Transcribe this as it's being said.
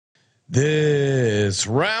This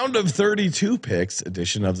round of 32 picks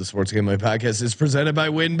edition of the Sports Gambling Podcast is presented by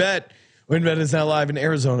WynnBET. WynnBET is now live in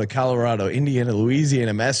Arizona, Colorado, Indiana,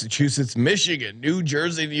 Louisiana, Massachusetts, Michigan, New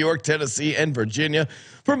Jersey, New York, Tennessee, and Virginia.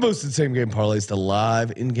 From boosted same game parlays to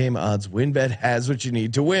live in-game odds, WynnBET has what you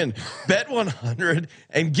need to win. Bet 100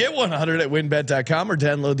 and get 100 at WynnBET.com or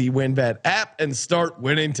download the WynnBET app and start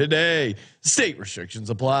winning today. State restrictions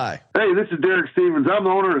apply. Hey, this is Derek Stevens. I'm the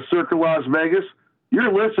owner of Circa Las Vegas. You're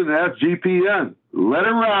listening to SGPN. Let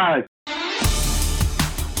it ride.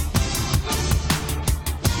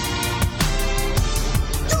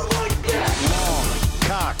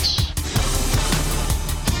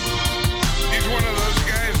 He's one of those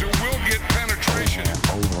guys who will get penetration.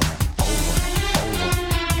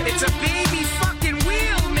 It's a baby fucking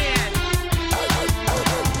wheel, man.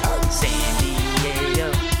 San Diego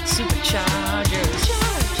Superchargers.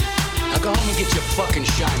 Now go home and get your fucking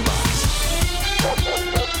shine box.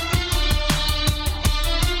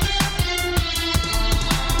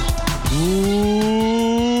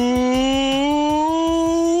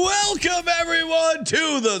 Welcome everyone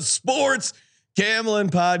to the Sports Gambling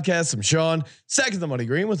Podcast. I'm Sean, second the money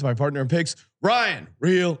green with my partner in picks, Ryan,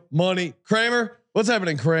 Real Money Kramer. What's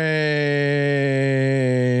happening, Kramer?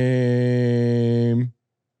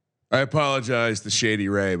 I apologize to Shady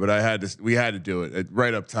Ray, but we had to do it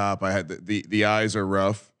right up top. I had the eyes are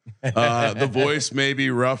rough. The voice may be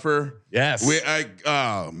rougher. Yes.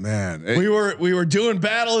 Oh man. We were doing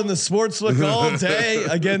battle in the sportsbook all day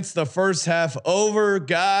against the first half over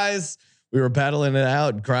guys. We were battling it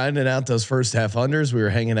out, grinding out those first half unders. We were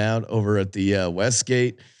hanging out over at the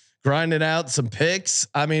Westgate, grinding out some picks.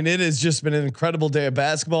 I mean, it has just been an incredible day of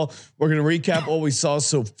basketball. We're going to recap what we saw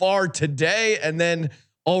so far today. And then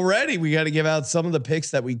already we got to give out some of the picks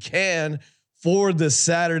that we can for the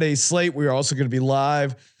Saturday slate. We are also going to be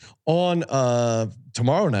live on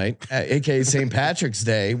tomorrow night, aka St. Patrick's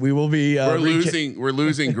Day. We will be we're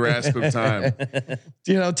losing grasp of time.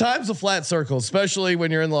 You know, time's a flat circle, especially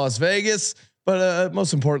when you're in Las Vegas. But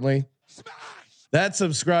most importantly, that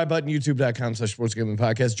subscribe button, youtube.com/sports gambling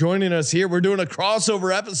podcast. Joining us here, we're doing a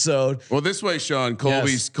crossover episode. Well, this way, Sean,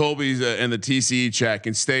 Colby's and the TCE chat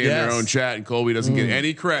can stay in their own chat, and Colby doesn't get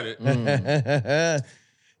any credit.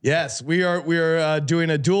 Yes, we are doing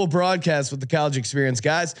a dual broadcast with the College Experience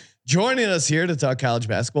guys. Joining us here to talk college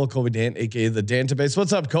basketball, Colby Dant, aka the Dantabase.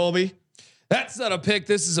 What's up, Colby? That's not a pick.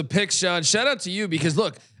 This is a pick, Sean. Shout out to you because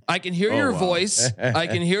look, I can hear your voice. I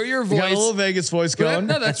can hear your voice. You got a little Vegas voice going.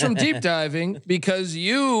 No, that's from deep diving because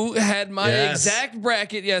you had my exact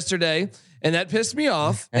bracket yesterday, and that pissed me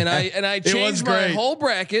off. And I changed my whole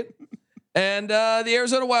bracket. And the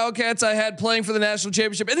Arizona Wildcats I had playing for the national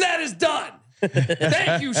championship, and that is done.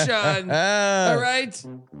 Thank you, Sean. All right.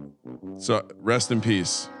 So rest in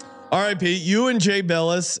peace. R.I.P. You and Jay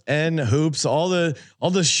Bellis and Hoops, all the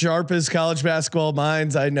sharpest college basketball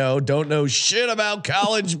minds I know don't know shit about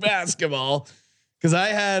college basketball. Because I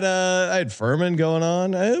had Furman going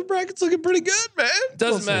on. The bracket's looking pretty good, man.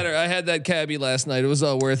 Doesn't matter. I had that cabbie last night. It was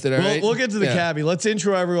all worth it. All right. We'll get to the cabbie. Let's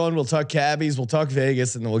intro everyone. We'll talk cabbies. We'll talk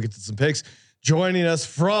Vegas, and then we'll get to some picks. Joining us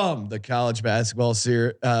from the college basketball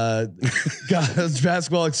college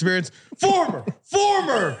basketball experience,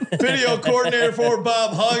 former video coordinator for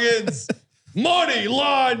Bob Huggins, Money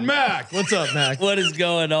Line Mac. What's up, Mac? What is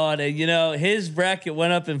going on? And you know, his bracket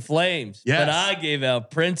went up in flames, but I gave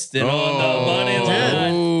out Princeton on the money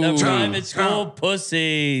line. The private school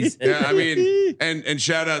pussies. Yeah, I mean, and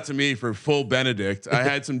shout out to me for full Benedict. I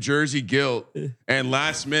had some Jersey guilt, and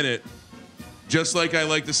last minute, just like I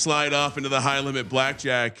like to slide off into the high limit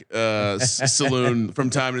blackjack saloon from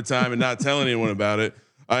time to time and not tell anyone about it,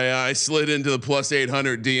 I slid into the plus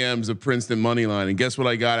 800 DMs of Princeton money line, and guess what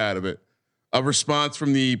I got out of it? A response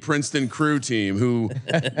from the Princeton crew team who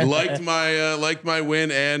liked my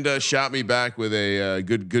win and shot me back with a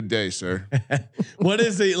good day, sir. What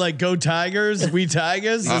is it like? Go Tigers, we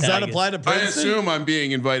Tigers. Does that apply to Princeton? I assume I'm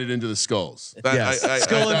being invited into the Skulls. I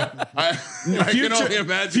can only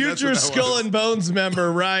imagine. Future Skull and Bones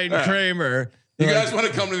member Ryan Kramer. You guys want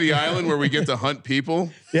to come to the island where we get to hunt people?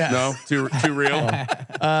 Yeah. No, too real.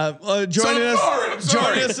 Joining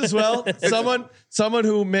us as well. Someone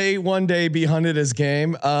who may one day be hunted as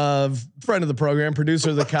game. Friend of the program, producer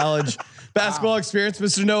of the college basketball experience,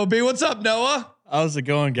 Mr. Noah B. What's up, Noah? How's it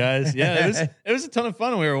going, guys? Yeah, it was a ton of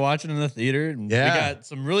fun. We were watching in the theater, and we got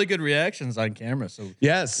some really good reactions on camera. So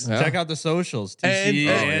check out the socials. TC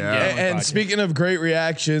and speaking of great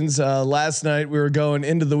reactions, last night we were going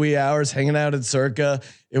into the wee hours, hanging out at Circa.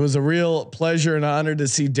 It was a real pleasure and honor to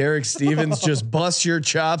see Derek Stevens just bust your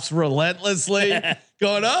chops relentlessly.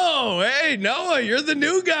 going, "Oh, hey, Noah, you're the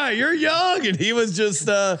new guy. You're young," and he was just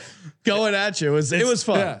going at you. It was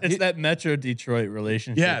fun. Yeah. It's that Metro Detroit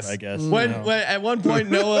relationship, Yes, I guess. When at one point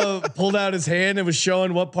Noah pulled out his hand and was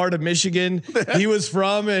showing what part of Michigan he was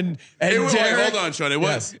from, and hold on, Sean.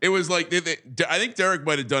 It was like I think Derek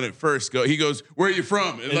might have done it first. He goes, "Where are you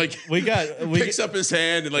from?" And like we picks up his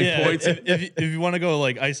hand and like points. If you want to go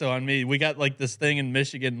like ISO on me, we got like this thing in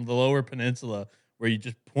Michigan, the Lower Peninsula, where you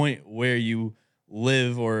just point where you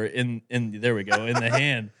live or in there we go in the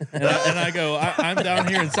hand, and I go, I'm down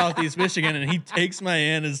here in Southeast Michigan, and he takes my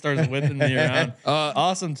hand and starts whipping me around.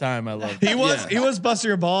 Awesome time, I love it. He was busting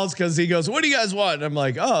your balls because he goes, "What do you guys want?" And I'm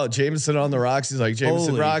like, "Oh, Jameson on the rocks." He's like, "Jameson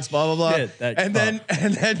Holy rocks," blah blah blah. shit, and then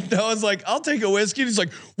Noah's like, "I'll take a whiskey." And he's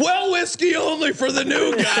like, "Well, whiskey only for the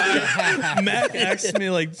new guy." Mac asked me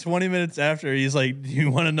like 20 minutes after, he's like, "Do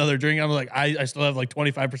you want another drink?" I'm like, I still have like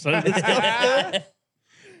 25% of this.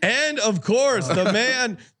 And of course, the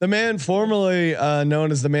man formerly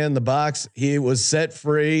known as the Man in the Box, he was set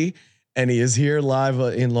free, and he is here live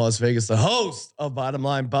in Las Vegas. The host of Bottom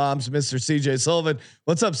Line Bombs, Mr. CJ Sullivan.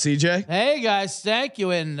 What's up, CJ? Hey guys, thank you.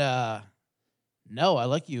 And no, I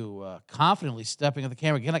like you confidently stepping on the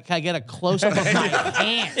camera. Can I get a close up of my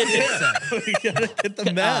hand? We gotta get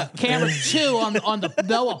the map. Camera 2 on the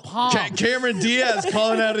Noah palm. Cameron Diaz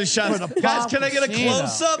calling out his shots. Guys, can I get a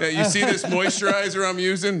close up? Yeah, you see this moisturizer I'm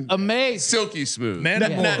using? Amazing. Silky smooth. Now,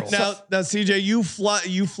 CJ, you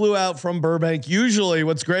flew out from Burbank. Usually,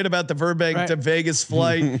 what's great about the Burbank to Vegas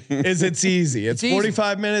flight is it's easy. It's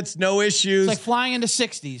 45 minutes, no issues. It's like flying into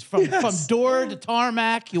 60s from door to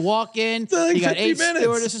tarmac. You walk in, like you got 8 minutes.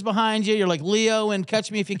 stewardesses behind you. You're like Leo and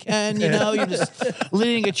Catch Me If You Can. You know, you're just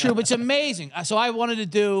leading a troop. It's amazing. So I wanted to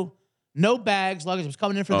do no bags, luggage. I was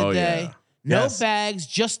coming in for the day. Yeah. No bags,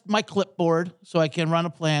 just my clipboard, so I can run a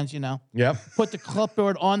plans. You know. Yep. Put the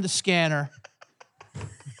clipboard on the scanner.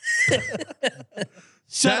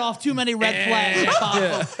 Set off too many red flags.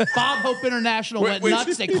 Bob Hope International went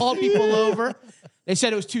nuts. They called people over. They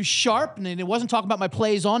said it was too sharp, and it wasn't talking about my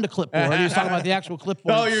plays on the clipboard. He was talking about the actual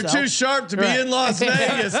clipboard. Oh, you're too sharp to be in Las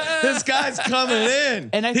Vegas. This guy's coming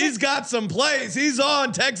in. And he's got some plays. He's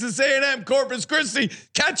on Texas A&M Corpus Christi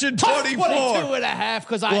catching 24. 22 and a half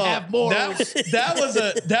because I have more.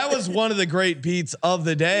 That was one of the great beats of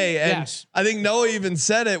the day. And I think Noah even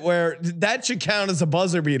said it where that should count as a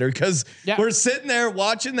buzzer beater because we're sitting there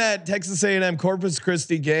watching that Texas A&M Corpus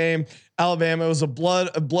Christi game. Alabama. It was a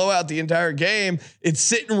blowout the entire game. It's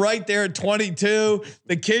sitting right there at 22.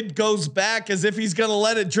 The kid goes back as if he's going to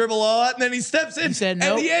let it dribble out, and then he steps in. He said,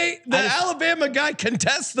 nope. And the Alabama guy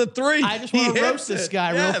contests the three. I just want to roast this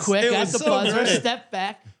guy real quick. At the buzzer, step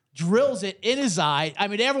back, drills it in his eye. I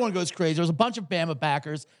mean, everyone goes crazy. There was a bunch of Bama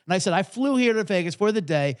backers, and I said, I flew here to Vegas for the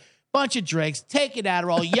day. Bunch of drinks, taking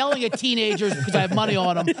Adderall, yelling at teenagers because I have money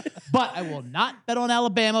on them. But I will not bet on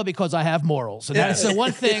Alabama because I have morals. And that's the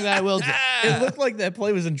one thing that I will do. It looked like that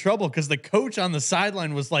play was in trouble because the coach on the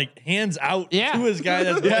sideline was like hands out to his guy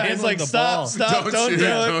that's handling like, the stop, ball. don't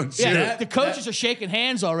do it. Yeah, the coaches are shaking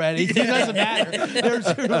hands already. It doesn't matter.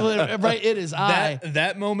 They're right in his eye.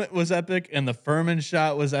 That moment was epic, and the Furman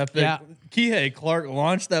shot was epic. Yeah. Kihei Clark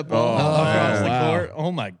launched that ball across the court.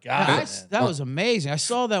 Oh my god, that was amazing. I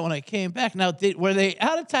saw that when I came back. Now, were they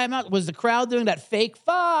out of timeout? Was the crowd doing that fake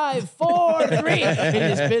 5, 4, 3?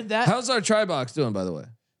 They just did that. How's our try box doing, by the way?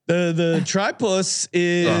 The Tripus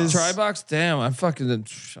is try box. Damn, I fucking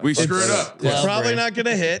we screwed up. It's probably not going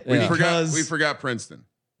to hit. We forgot Princeton.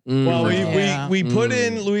 Well, we put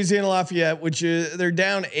in Louisiana Lafayette, which they're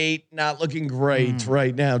down 8, not looking great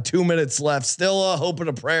right now. 2 minutes left, still a hope and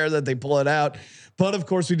a prayer that they pull it out. But of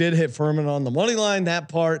course, we did hit Furman on the money line, that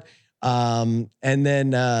part. And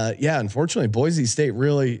then unfortunately, Boise State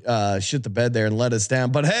really shit the bed there and let us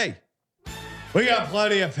down. But hey, we got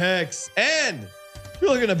plenty of picks, and if you're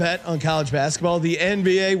looking to bet on college basketball, the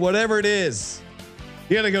NBA, whatever it is,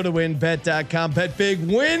 you got to go to winbet.com. Bet big,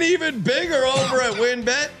 win even bigger over at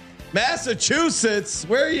WinBet. Massachusetts,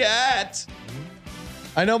 where are you at?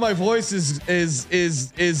 I know my voice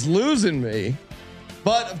is losing me,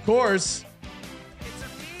 but of course. It's a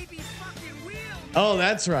baby fucking wheel. Oh,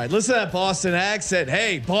 that's right. Listen to that Boston accent.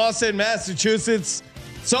 Hey, Boston, Massachusetts.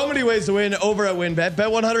 So many ways to win over at WinBet.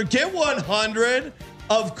 Bet 100, get 100.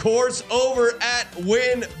 Of course, over at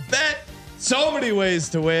WinBet. So many ways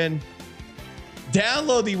to win.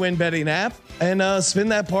 Download the Win Betting app and spin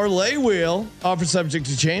that parlay wheel. Offer subject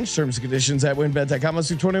to change. Terms and conditions at winbet.com.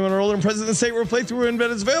 Must be 21 or older and present in the state where playthrough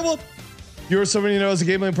WinBet is available. If you or someone you know has a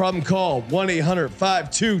gambling problem, call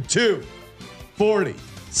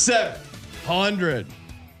 1-800-522-4700.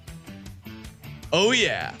 Oh,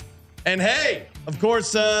 yeah. And hey, of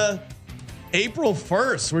course, April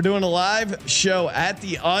 1st. We're doing a live show at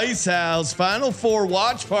the Ice House. Final Four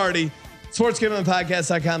watch party.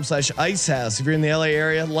 SportsGamblingPodcast.com/Ice House. If you're in the LA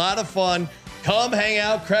area, a lot of fun. Come hang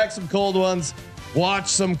out, crack some cold ones, watch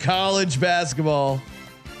some college basketball.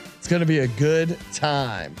 It's going to be a good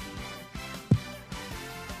time.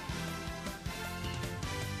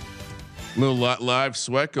 Little live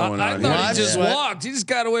sweat going I on. thought here. he just walked. He just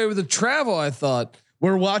got away with the travel, I thought.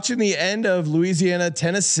 We're watching the end of Louisiana,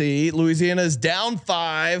 Tennessee. Louisiana is down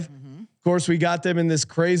 5. Of course, we got them in this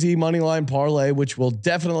crazy money line parlay, which will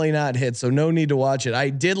definitely not hit. So no need to watch it.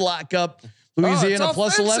 I did lock up Louisiana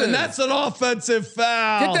plus 11. That's an offensive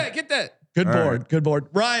foul. Get that. Good board. Good board.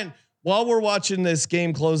 Ryan, while we're watching this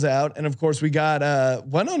game close out, and of course we got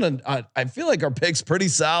I feel like our pick's pretty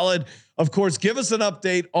solid. Of course, give us an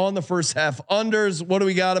update on the first half unders. What do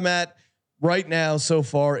we got them at right now so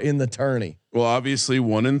far in the tourney? Well, obviously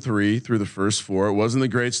 1-3 through the first 4. It wasn't a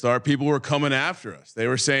great start. People were coming after us. They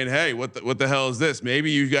were saying, "Hey, what the hell is this?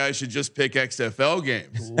 Maybe you guys should just pick XFL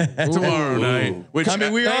games tomorrow night." Which I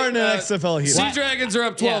mean, we are in an XFL here. Sea Dragons are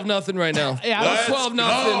up 12-0 right now. Yeah, Up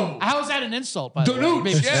 12-0. How is that an insult? By the way?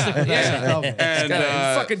 Danooch, yeah. and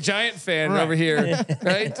Fucking Giant fan over here,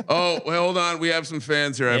 right? oh, well, hold on. We have some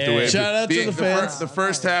fans here. I have to wait. Shout out to the fans. The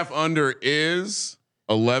first half under is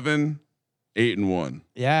 11, 8-1.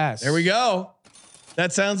 Yes. There we go.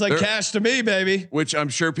 That sounds like cash to me, baby. Which I'm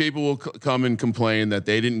sure people will come and complain that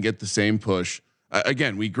they didn't get the same push.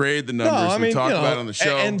 Again, we grade the numbers. We talk about it on the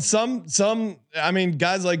show. And some, I mean,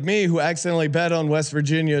 guys like me who accidentally bet on West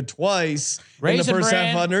Virginia twice in the first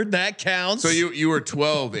half under, that counts. So you were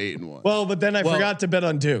 12, 8-1. Well, but then I forgot to bet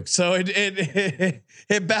on Duke, so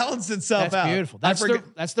it balanced itself out. Beautiful.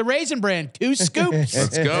 That's the Raisin Brand. 2 scoops.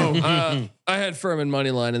 Let's go. I had Furman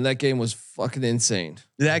money line, and that game was fucking insane.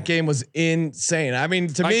 That game was insane. I mean,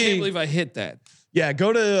 to me, I can't believe I hit that. Yeah,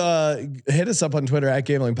 go to hit us up on Twitter at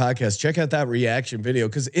Gambling Podcast. Check out that reaction video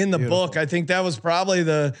because in the book, I think that was probably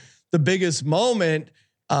the biggest moment.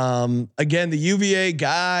 Again, the UVA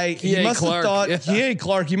guy, he must have thought Kihei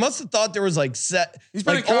Clark. He must have thought there was He's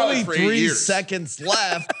been like in only for 3 years. seconds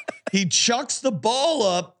left. He chucks the ball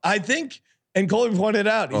up. I think, and Colby pointed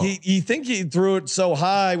out, he threw it so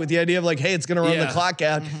high with the idea of like, hey, it's going to run the clock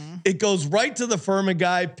out. It goes right to the Furman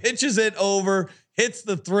guy, pitches it over. Hits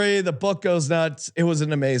the 3, the book goes nuts. It was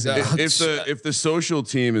an amazing. If the social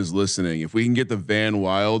team is listening, if we can get the Van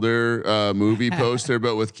Wilder movie poster,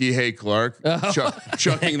 but with Kihei Clark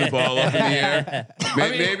chucking the ball up in the air,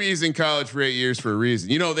 maybe he's in college for 8 years for a reason.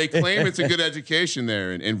 You know, they claim it's a good education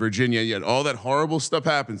there in Virginia, yet all that horrible stuff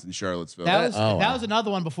happens in Charlottesville. That was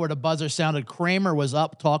another one before the buzzer sounded. Kramer was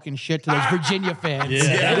up talking shit to those Virginia fans.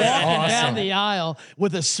 Walking down the aisle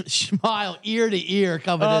with a smile ear to ear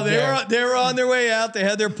coming in they were on their way out. They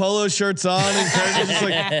had their polo shirts on, and Craig was just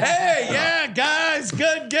like, "Hey, yeah, guys,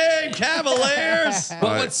 good game, Cavaliers."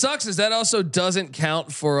 But what sucks is that also doesn't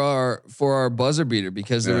count for our buzzer beater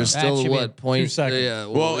because there was still point 2 seconds.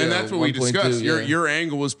 And that's what we discussed. Your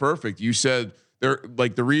angle was perfect. You said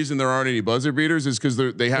the reason there aren't any buzzer beaters is because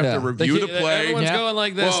they have to review the play. Everyone's going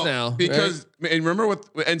like this now because and remember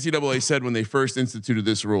what NCAA said when they first instituted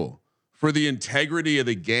this rule. For the integrity of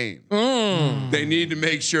the game, they need to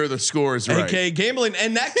make sure the score is right. Okay, gambling,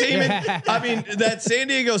 and that came in. I mean, that San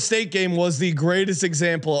Diego State game was the greatest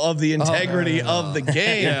example of the integrity of the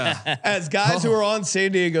game. As guys who were on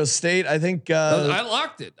San Diego State, I think I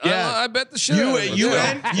locked it. Yeah, I bet the shit. You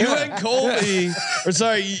and Colby, or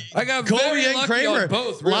sorry, I got Colby and Kramer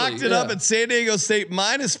both locked it up at San Diego State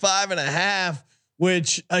 -5.5,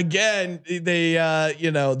 which again they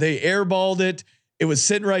airballed it. It was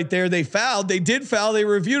sitting right there. They fouled. They did foul. They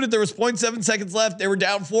reviewed it. There was 0.7 seconds left. They were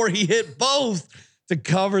down 4. He hit both to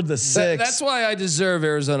cover the 6. That's why I deserve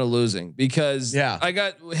Arizona losing because I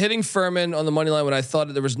got hitting Furman on the money line when I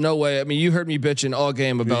thought there was no way. I mean, you heard me bitching all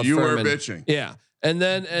game about Furman. You were bitching. Yeah. And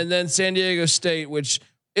then San Diego State, which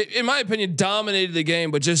in my opinion dominated the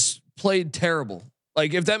game, but just played terrible.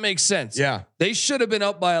 Like if that makes sense. Yeah. They should have been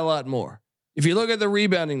up by a lot more. If you look at the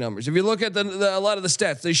rebounding numbers, if you look at a lot of the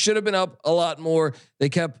stats, they should have been up a lot more. They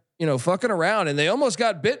kept, fucking around and they almost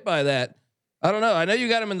got bit by that. I don't know. I know you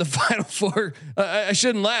got them in the Final Four. I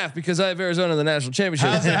shouldn't laugh because I have Arizona in the national championship.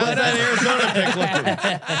 How's that Arizona pick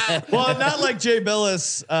looking? Well, not like Jay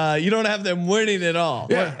Billis. You don't have them winning at all.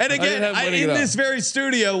 Yeah, and again, in this very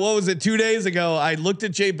studio, what was it, 2 days ago, I looked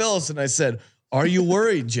at Jay Billis and I said, Are you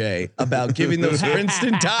worried, Jay, about giving those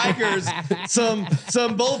Princeton Tigers some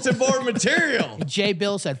bulletin board material? Jay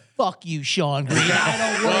Bill said, "Fuck you, Sean Green. I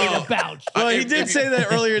don't worry about you." Well, he did say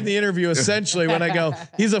that earlier in the interview. Essentially, when I go,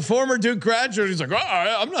 he's a former Duke graduate. He's like, "Oh,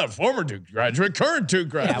 I'm not a former Duke graduate, current Duke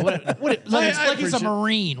graduate." Like he's a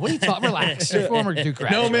Marine. What are you talking? Relax. You're former Duke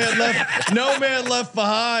graduate. No man left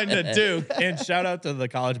behind at Duke. And shout out to the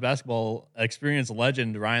college basketball experience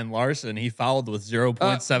legend Ryan Larson. He fouled with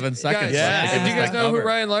 0.7 seconds. Do you guys know who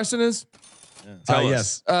Ryan Larson is? Tell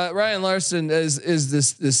us. Yes. Ryan Larson is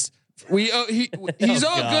this. He's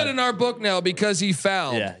all good in our book now because he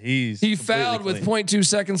fouled. Yeah, he fouled with 0.2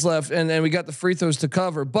 seconds left, and we got the free throws to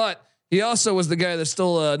cover. But he also was the guy that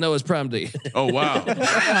stole Noah's prom date. Oh wow!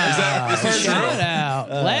 Is this true? Shout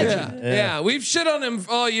out. Legend. Yeah, we've shit on him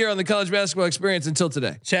all year on the college basketball experience until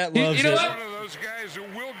today. Chat loves you know it. what? One of those guys who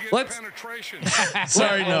will get Let's- penetration.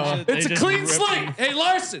 Sorry, Noah. It's a clean slate. Hey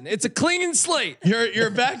Larson, it's a clean slate. You're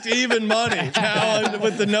back to even money now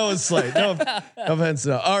with the Noah slate. No offense.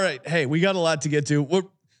 No. All right. Hey, we got a lot to get to.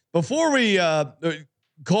 Before we,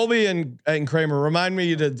 Colby and Kramer, remind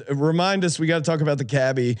us. We got to talk about the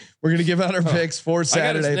cabbie. We're gonna give out our picks for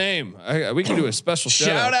Saturday. I got his name. We can do a special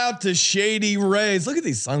Shout out to Shady Rays. Look at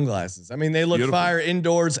these sunglasses. I mean, they look Beautiful. fire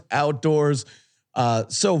indoors, outdoors.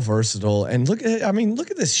 So versatile. And look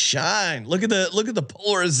at this shine. Look at the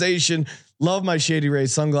polarization. Love my Shady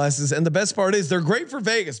Rays sunglasses. And the best part is they're great for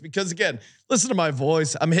Vegas because again, listen to my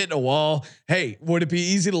voice. I'm hitting a wall. Hey, would it be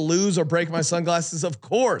easy to lose or break my sunglasses? Of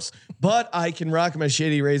course, but I can rock my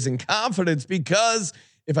Shady Rays in confidence because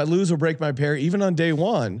if I lose or break my pair, even on day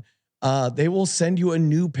one, they will send you a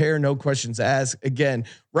new pair, no questions asked. Again,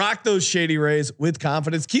 rock those Shady Rays with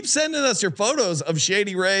confidence. Keep sending us your photos of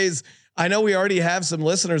Shady Rays. I know we already have some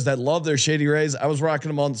listeners that love their Shady Rays. I was rocking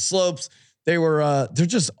them on the slopes. They're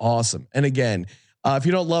just awesome. And again, if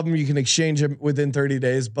you don't love them, you can exchange them within 30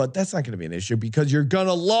 days, but that's not going to be an issue because you're going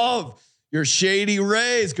to love your Shady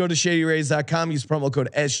Rays. Go to shadyrays.com. Use promo code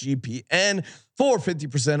SGPN for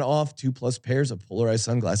 50% off 2+ pairs of polarized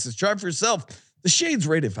sunglasses. Try for yourself. The Shade's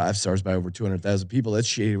rated 5 stars by over 200,000 people. That's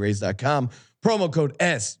shadyrays.com. Promo code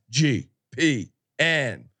SGPN.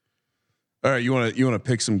 All right, you want to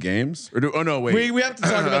pick some games or do? Oh no, wait. We have to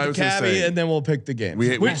talk about the cabbie and then we'll pick the game.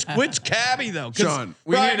 Which cabbie though? Sean,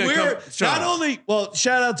 not only. Well,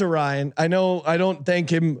 shout out to Ryan. I know I don't thank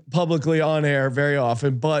him publicly on air very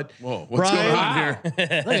often, but whoa, what's going on here? Look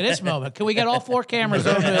at this moment. Can we get all 4 cameras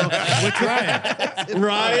over with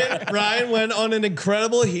Ryan? Ryan went on an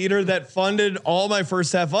incredible heater that funded all my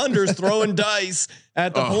first half unders throwing dice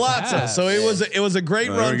at the Palazzo. yeah. So it was a great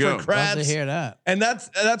run for craps. Love to hear that. And that's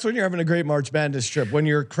when you're having a great March Madness trip. When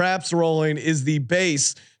your craps rolling is the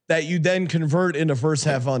base that you then convert into first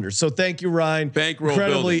half unders. So thank you, Ryan.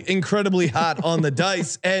 Bankroll incredibly hot on the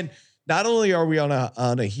dice. And not only are we on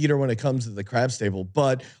a heater when it comes to the crab stable,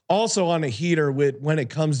 but also on a heater when it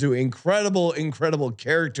comes to incredible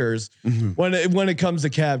characters when it comes to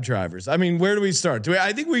cab drivers. I mean, where do we start?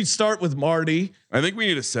 I think we start with Marty. I think we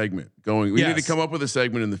need a segment going. We need to come up with a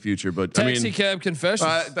segment in the future, but Taxi cab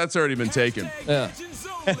confessions. That's already been taken. Yeah.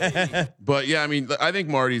 But yeah, I mean, I think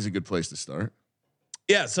Marty's a good place to start.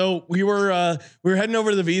 Yeah. So we were heading over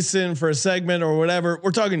to the VSiN for a segment or whatever.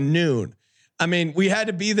 We're talking noon. I mean, we had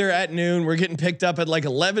to be there at noon. We're getting picked up at like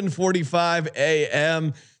 11:45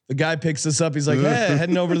 a.m. The guy picks us up. He's like, "Hey,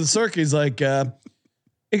 heading over to the circuit." He's like, "Hey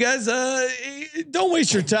guys, don't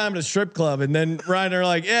waste your time at a strip club." And then Ryan are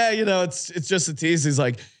like, "Yeah, it's just a tease." He's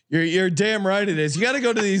like, "You're damn right it is. You got to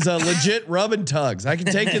go to these legit rub and tugs. I can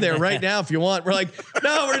take you there right now if you want." We're like,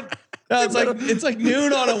 "No, it's like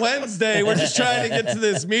noon on a Wednesday. We're just trying to get to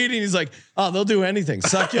this meeting." He's like, "Oh, they'll do anything.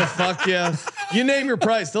 Suck you, fuck you. You name your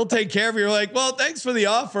price. They'll take care of you." You're like, "Well, thanks for the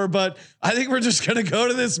offer, but I think we're just going to go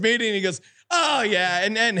to this meeting." And he goes, "Oh yeah."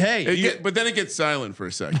 And hey, but then it gets silent for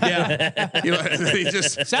a second. yeah. He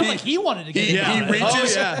just Sounds like he wanted to get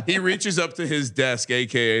he reaches up to his desk,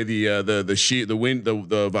 aka the sheet,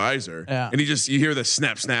 the visor, and you hear the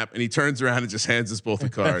snap, and he turns around and just hands us both a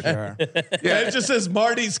card. Yeah, it just says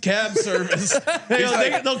Marty's cab service.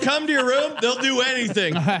 They'll come to your room. They'll do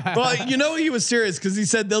anything. Well, he was serious because he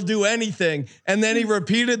said they'll do anything, and then he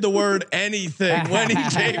repeated the word anything when he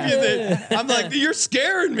gave you the. I'm like, "You're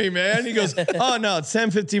scaring me, man." He goes, "Oh no, it's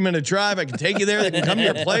 10-15 minute drive. I can take you there. They can come to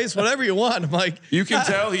your place, whatever you want." I'm like, you can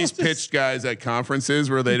tell he's pitched guys at conferences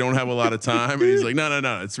where they don't have a lot of time, and he's like,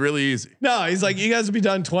 "No, it's really easy." No, he's like, "You guys will be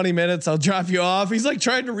done 20 minutes. I'll drop you off." He's like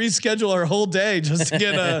trying to reschedule our whole day just to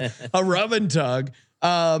get a rub and tug.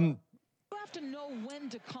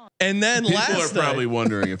 And then people are probably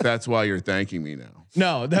wondering if that's why you're thanking me now.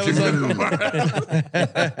 No, that was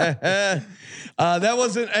that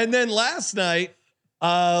wasn't. And then last night,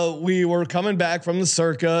 we were coming back from the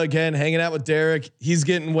Circa again, hanging out with Derek. He's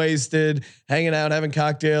getting wasted, hanging out, having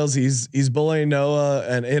cocktails. He's bullying Noah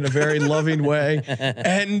and in a very loving way.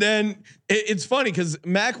 And then it's funny because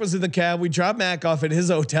Mac was in the cab. We dropped Mac off at his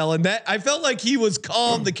hotel, and that I felt like he was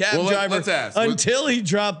calm, the cab driver, until he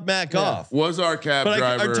dropped Mac off. Was our cab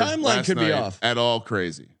driver our timeline could be off at all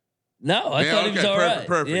crazy? No, I thought he was all right.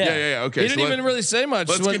 Perfect. Yeah. Okay. He didn't even really say much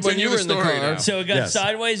when you were in the car. Now. So it got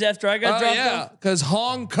sideways after I got dropped off? Because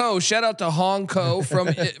Hong Ko, shout out to Hong Ko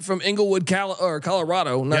from Inglewood,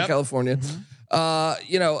 Colorado, not California.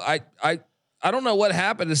 You know, I don't know what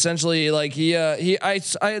happened. Essentially, like I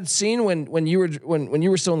had seen when you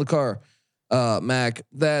were still in the car, Mac,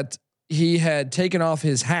 that he had taken off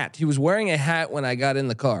his hat. He was wearing a hat when I got in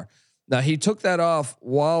the car. Now he took that off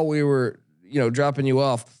while we were, dropping you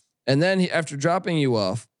off. And then after dropping you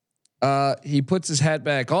off, he puts his hat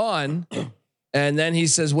back on, and then he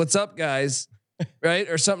says, "What's up, guys?" Right,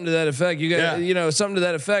 or something to that effect. You guys, something to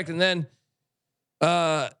that effect. And then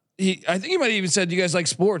I think he might have even said, "You guys like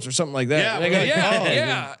sports?" or something like that. Yeah, and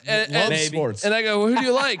I go, love sports. And I go, "Well, who do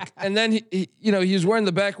you like?" And then he was wearing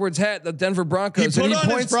the backwards hat, the Denver Broncos. He put and on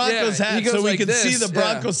his Broncos hat so we could see the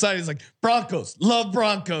Broncos side. He's like, "Broncos, love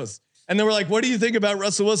Broncos." And then we're like, "What do you think about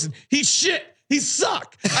Russell Wilson?" He's shit. He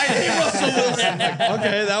suck. I hate Russell Wilson. Like,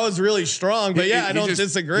 okay, that was really strong, but I don't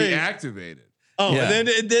disagree. He activated. Oh, and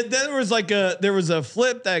then there was a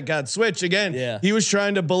flip that got switched again. Yeah. He was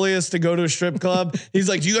trying to bully us to go to a strip club. He's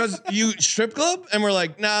like, you strip club? And we're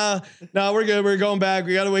like, nah, we're good. We're going back.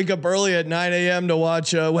 We got to wake up early at 9 a.m. to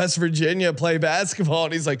watch West Virginia play basketball.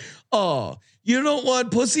 And he's like, oh, you don't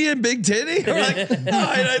want pussy and big titty? We're like,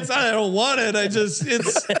 no, it's not, I don't want it.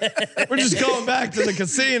 We're just going back to the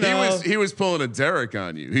casino. He was pulling a Derek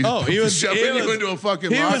on you. He was shoving you into a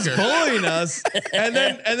fucking locker. He was bullying us. And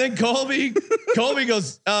then Colby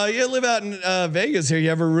goes, you live out in Vegas here.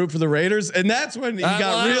 You ever root for the Raiders? And that's when he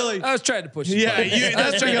got really. I was trying to push.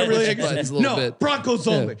 That's when he got really excited. No, Broncos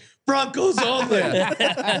only. Broncos only.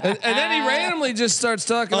 And then he randomly just starts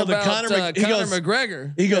talking about Conor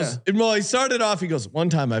McGregor. He goes, well, he started off, he goes, one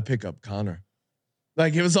time I pick up Conor.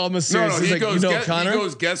 Like it was all mysterious. No, he goes, Conor? He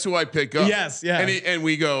goes, guess who I pick up? Yes, yeah. And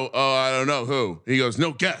we go, oh, I don't know who. He goes,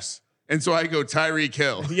 no, guess. And so I go, Tyreek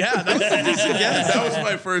Hill. Yeah, that was a decent guess. That was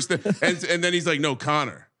my first thing. And then he's like, no,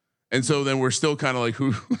 Conor. And so then we're still kind of like,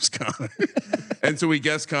 who's Conor? And so we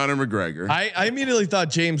guessed Conor McGregor. I immediately thought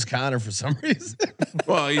James Conner for some reason.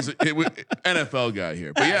 Well, he's an NFL guy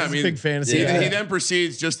here. But yeah, I mean, big fantasy. He then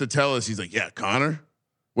proceeds just to tell us, he's like, yeah, Conor.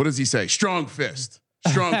 What does he say? Strong fist.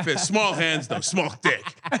 Strong fist, small hands though, small dick.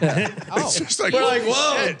 It's just like we're like,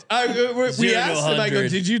 whoa. We asked him. I go,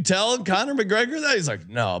 did you tell Conor McGregor that? He's like,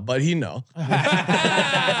 no, but he know.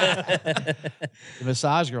 The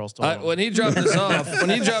massage girls told him. When he dropped us off,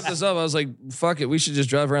 I was like, fuck it, we should just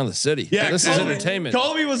drive around the city. Yeah, this is entertainment.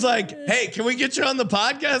 Colby was like, hey, can we get you on the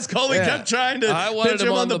podcast? Colby kept trying to pitch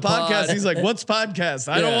him on the podcast. He's like, what's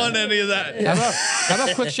podcast? I don't want any of that. How about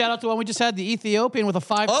a quick shout out to one we just had, the Ethiopian with a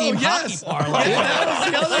 5-team hockey parlay.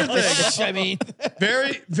 The other thing. I mean,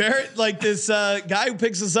 very, very like this guy who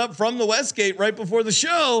picks us up from the Westgate right before the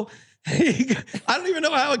show. I don't even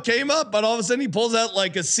know how it came up, but all of a sudden he pulls out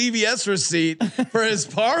like a CVS receipt for his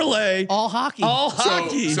parlay. All hockey.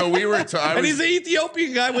 So we were, and he's an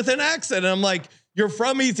Ethiopian guy with an accent. And I'm like, you're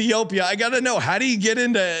from Ethiopia. I got to know, how do you get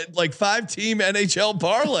into like 5-team NHL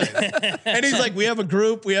parlay? And he's like, we have a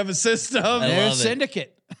group, we have a system. There's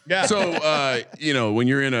syndicate. Yeah. So when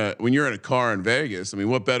you're in a car in Vegas, I mean,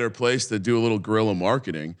 what better place to do a little guerrilla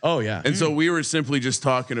marketing? Oh yeah. And so we were simply just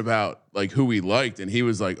talking about like who we liked, and he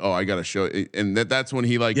was like, "Oh, I got to show," and that's when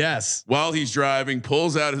he like, while he's driving,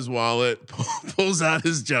 pulls out his wallet, pulls out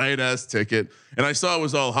his giant ass ticket, and I saw it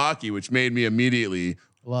was all hockey, which made me immediately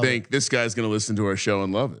think this guy's going to listen to our show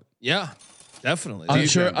and love it. Yeah. Definitely.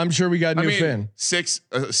 I'm sure we got a new fan.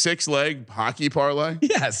 6 leg hockey parlay.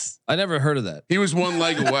 Yes. I never heard of that. He was 1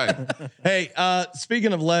 leg away. Hey,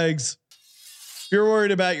 speaking of legs, if you're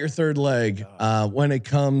worried about your third leg, when it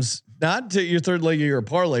comes not to your third leg of your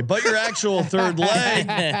parlay, but your actual third leg,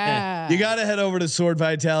 you got to head over to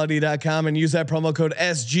swordvitality.com and use that promo code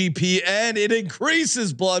SGPN. It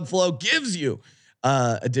increases blood flow, gives you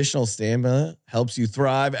additional stamina, helps you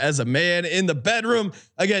thrive as a man in the bedroom.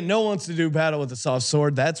 Again, no one wants to do battle with a soft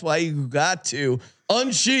sword. That's why you got to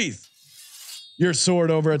unsheath your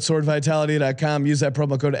sword over at swordvitality.com. Use that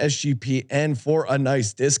promo code SGPN for a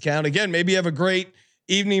nice discount. Again, maybe you have a great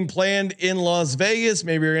evening planned in Las Vegas.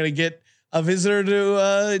 Maybe you're going to get a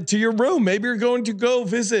visitor to your room. Maybe you're going to go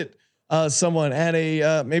visit someone at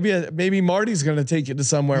a maybe Marty's going to take you to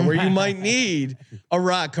somewhere where you might need a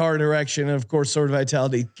rock hard erection. And of course, Sword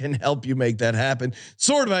Vitality can help you make that happen.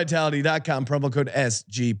 SwordVitality.com, promo code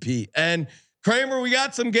SGP. And Kramer, we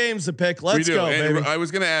got some games to pick. Let's go, and baby. I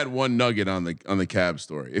was going to add one nugget on the cab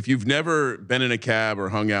story. If you've never been in a cab or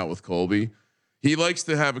hung out with Colby, he likes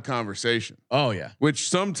to have a conversation. Oh yeah. Which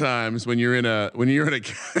sometimes when you're in a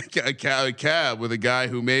cab with a guy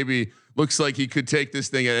who maybe looks like he could take this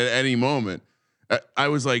thing at any moment. I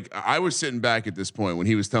was sitting back at this point when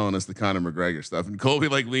he was telling us the Conor McGregor stuff, and Colby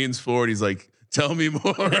like leans forward. He's like, "Tell me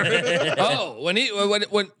more." when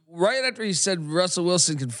right after he said Russell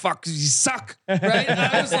Wilson can fuck because you suck, right?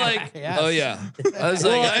 I was like, Yes. oh yeah. I was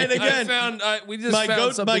like, and again, we just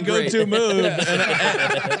found something my go-to great. move,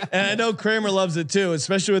 and I know Kramer loves it too,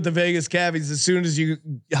 especially with the Vegas cabbies. As soon as you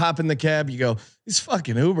hop in the cab, you go, "These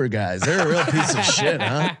fucking Uber guys, they're a real piece of shit,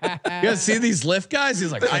 huh? You guys see these Lyft guys?"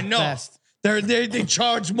 He's like, "I know." Best. They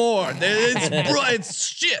charge more. It's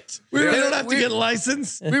shit. They don't have to get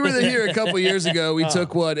licensed. We were here a couple years ago. We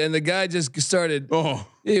took one, and the guy just started. Oh,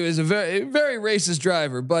 he was a very racist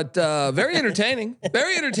driver, but very entertaining.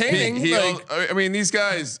 Very entertaining. I mean, these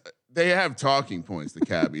guys, they have talking points, the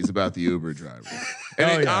cabbies, about the Uber driver.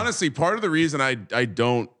 And honestly, part of the reason I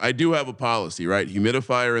do have a policy, right?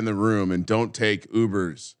 Humidifier in the room and don't take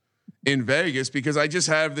Ubers in Vegas, because I just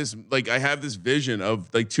have this, I have this vision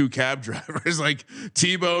of like two cab drivers like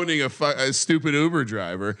T-boning a stupid Uber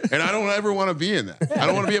driver, and I don't ever want to be in that. I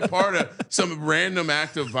don't want to be a part of some random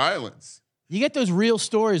act of violence. You get those real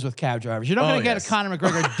stories with cab drivers. You're not going to get a Conor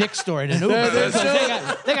McGregor dick story in an Uber.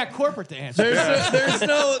 They got corporate to answer.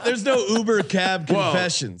 There's no Uber cab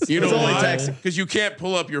confessions. You know it's only why? taxi. Because you can't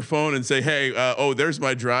pull up your phone and say, "Hey, there's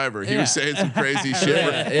my driver. He was saying some crazy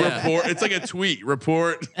shit." Report. It's like a tweet.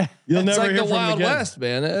 Report. You'll it's never like hear the from Wild him again. West,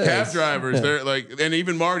 man. Cab drivers, they're like, and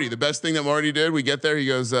even Marty. The best thing that Marty did, we get there, he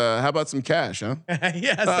goes, "How about some cash, huh?"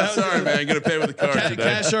 Yes. Sorry, man. Gonna pay with the card today.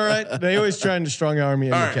 Cash, all right. They always trying to strong arm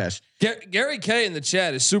you into cash. Gary K in the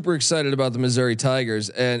chat is super excited about the Missouri Tigers,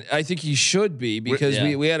 and I think he should be, because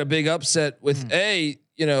we had a big upset with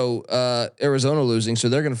Arizona losing, so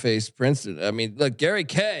they're going to face Princeton. I mean, look, Gary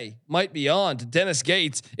K might be on to Dennis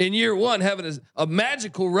Gates in year one, having a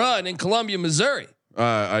magical run in Columbia, Missouri.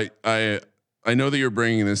 I know that you're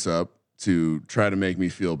bringing this up to try to make me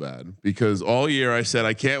feel bad, because all year I said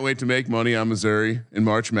I can't wait to make money on Missouri in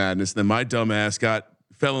March Madness. Then my dumb ass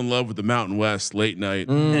fell in love with the Mountain West late night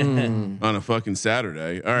on a fucking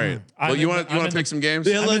Saturday. All right. Well, you want to pick some games?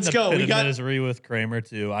 Yeah, let's go. We got misery with Kramer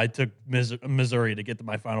too. I took Missouri to get to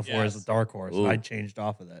my Final Four as a dark horse. I changed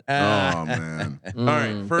off of that. Oh man. All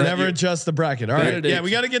right. Never adjust the bracket. All right. Yeah,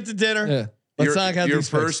 we got to get to dinner. Yeah. Let's knock out your these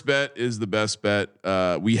first bet is the best bet.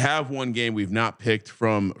 We have one game we've not picked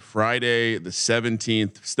from Friday the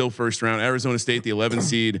 17th, still first round. Arizona State, the 11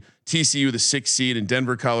 seed, TCU, the 6 seed, and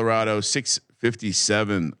Denver, Colorado,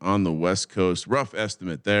 657 on the West Coast. Rough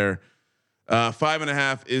estimate there.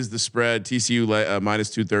 5.5 is the spread. TCU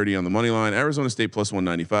minus 230 on the money line. Arizona State plus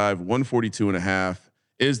 195. 142.5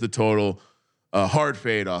 is the total. Hard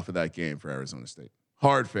fade off of that game for Arizona State.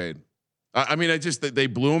 Hard fade. I mean, they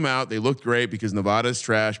blew them out. They looked great because Nevada is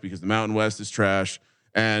trash, because the Mountain West is trash.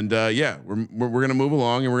 And we're gonna move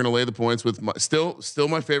along, and we're gonna lay the points with still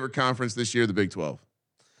my favorite conference this year, the Big 12.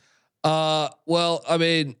 Well, I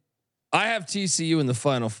mean, I have TCU in the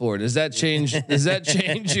Final Four. Does that change? Does that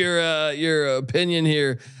change your opinion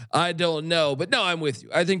here? I don't know, but no, I'm with you.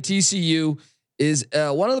 I think TCU is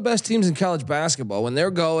one of the best teams in college basketball when they're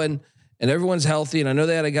going and everyone's healthy. And I know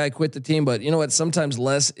they had a guy quit the team, but you know what? Sometimes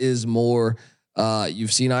less is more.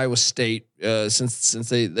 You've seen Iowa State since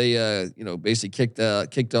they basically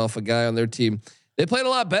kicked off a guy on their team. They played a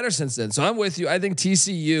lot better since then. So I'm with you. I think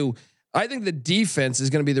TCU. I think the defense is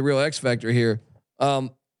going to be the real X factor here.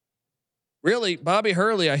 Really, Bobby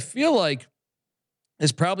Hurley, I feel like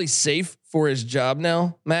is probably safe for his job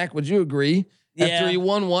now. Mac, would you agree? Yeah. After he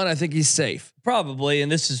won one, I think he's safe. Probably,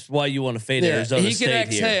 and this is why you want to fade Arizona State He can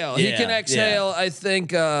exhale. Here. He can exhale. I think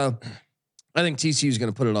TCU is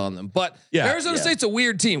going to put it on them. But Arizona State's a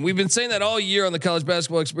weird team. We've been saying that all year on the college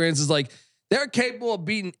basketball experience. Is like they're capable of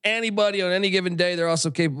beating anybody on any given day. They're also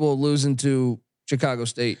capable of losing to Chicago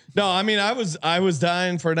State. No, I mean I was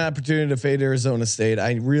dying for an opportunity to fade Arizona State.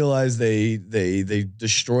 I realized they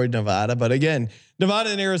destroyed Nevada, but again, Nevada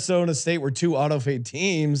and Arizona State were two auto fade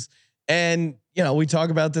teams, and we talk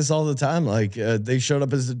about this all the time. Like they showed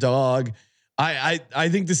up as a dog. I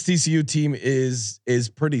think this TCU team is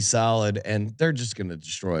pretty solid, and they're just going to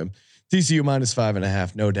destroy them. TCU minus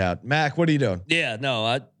 5.5, no doubt. Mac, what are you doing? Yeah,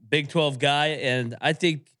 no, Big 12 guy, and I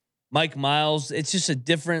think Mike Miles. It's just a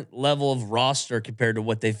different level of roster compared to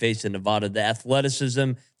what they face in Nevada. The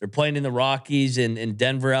athleticism, they're playing in the Rockies and in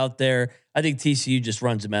Denver out there. I think TCU just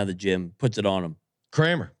runs them out of the gym, puts it on them.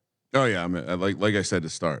 Kramer. Oh yeah, I mean, like I said to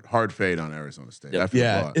start, hard fade on Arizona State. Yep.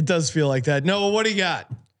 Yeah, it does feel like that. Noah, what do you got?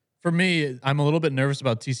 For me, I'm a little bit nervous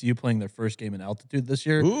about TCU playing their first game in altitude this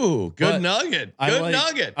year. Ooh, good nugget. Good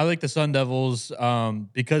nugget. I like the Sun Devils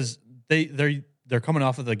because they're coming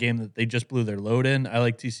off of the game that they just blew their load in. I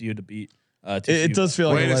like TCU to beat. TCU. It does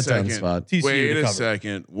feel like a letdown spot. TCU Wait a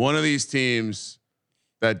second. One of these teams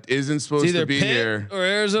that isn't supposed to be Pitt here or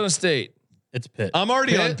Arizona State. It's Pitt. I'm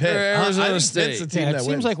already on Pitt. Or Arizona I State. Pitt's the team It that seems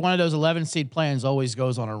wins. like one of those 11 seed plans always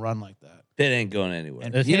goes on a run like that. Pitt ain't going anywhere.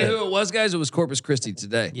 And You know who it was, guys? It was Corpus Christi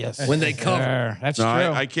today. Yes. When they cover. That's No,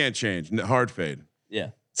 true. I can't change. Hard fade. Yeah.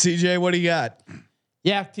 CJ, what do you got?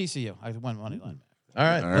 Yeah, TCU. I won money line. All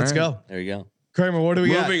right, All let's right. go. There you go. Kramer, what do we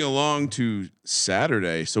got? Moving along to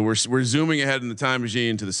Saturday, so we're zooming ahead in the time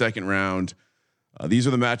machine to the second round. These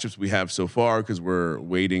are the matchups we have so far because we're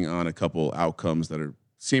waiting on a couple outcomes that are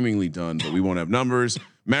seemingly done, but we won't have numbers.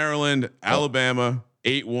 Maryland, Alabama,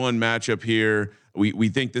 8-1 matchup here. We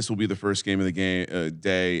think this will be the first game of the game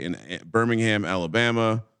day in Birmingham,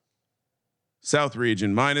 Alabama. South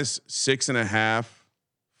region -6.5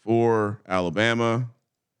 for Alabama.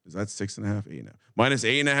 Is that 6.5? 8.5.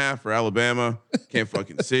 -8.5 for Alabama. Can't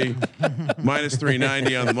fucking see.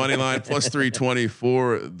 -390 on the money line. +320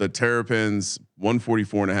 for the Terrapins.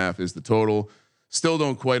 144.5 is the total. Still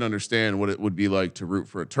don't quite understand what it would be like to root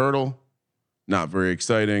for a turtle. Not very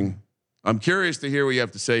exciting. I'm curious to hear what you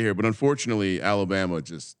have to say here, but unfortunately, Alabama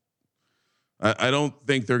just. I don't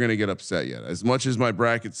think they're going to get upset yet. As much as my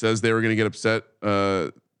bracket says they were going to get upset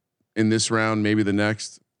in this round, maybe the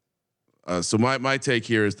next. So my take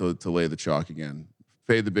here is to lay the chalk again.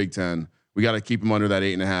 Fade the Big Ten. We got to keep them under that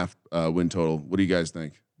 8.5 win total. What do you guys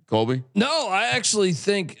think, Colby? No, I actually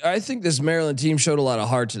think this Maryland team showed a lot of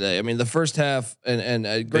heart today. I mean, the first half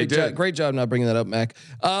and great job not bringing that up, Mac.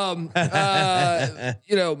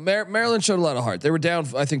 Maryland showed a lot of heart. They were down,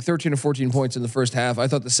 I think, 13 or 14 points in the first half. I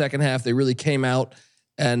thought the second half they really came out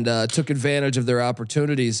and took advantage of their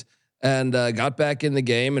opportunities and got back in the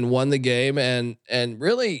game and won the game. And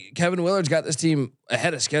really, Kevin Willard's got this team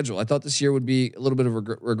ahead of schedule. I thought this year would be a little bit of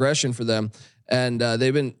regression for them. And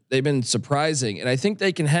they've been surprising, and I think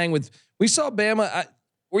they can hang with. We saw Bama.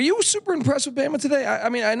 Were you super impressed with Bama today? I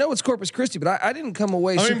mean, I know it's Corpus Christi, but I didn't come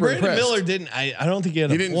away. Super Brandon impressed. Miller didn't. I don't think he had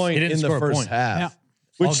a point in the first half,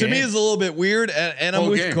 which to me is a little bit weird. And I'm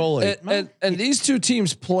with Coley. And these two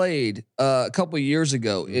teams played a couple of years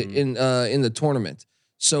ago in the tournament,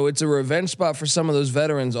 so it's a revenge spot for some of those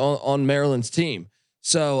veterans on Maryland's team.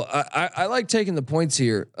 So I like taking the points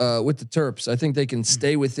here with the Terps. I think they can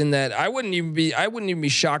stay within that. I wouldn't even be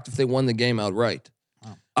shocked if they won the game outright.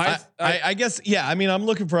 I guess, yeah. I mean, I'm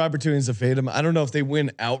looking for opportunities to fade them. I don't know if they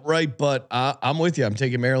win outright, but I'm with you. I'm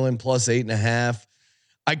taking Maryland +8.5.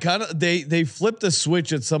 I kind of they flipped a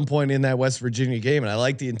switch at some point in that West Virginia game, and I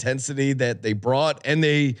like the intensity that they brought, and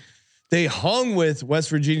they hung with West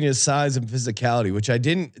Virginia's size and physicality, which I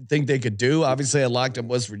didn't think they could do. Obviously, I locked up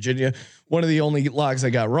West Virginia. One of the only locks I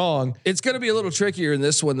got wrong. It's going to be a little trickier in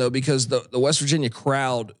this one though, because the West Virginia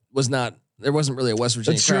crowd was not. There wasn't really a West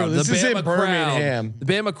Virginia That's crowd. true. This is in Birmingham. The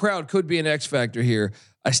Bama crowd could be an X factor here.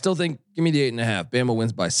 I still think give me the 8.5. Bama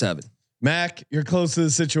wins by 7. Mac, you're close to the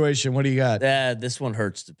situation. What do you got? This one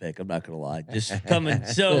hurts to pick. I'm not gonna lie. Just coming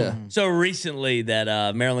so recently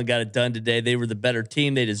that Maryland got it done today. They were the better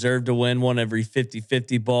team. They deserved to win one every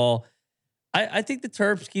 50-50 ball. I think the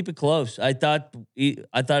Terps keep it close. I thought it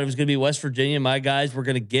was gonna be West Virginia. My guys were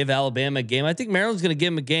gonna give Alabama a game. I think Maryland's gonna give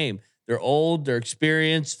them a game. They're old, they're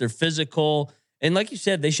experienced, they're physical, and like you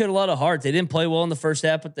said, they showed a lot of heart. They didn't play well in the first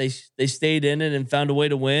half, but they stayed in it and found a way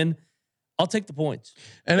to win. I'll take the points.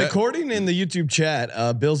 And according in the YouTube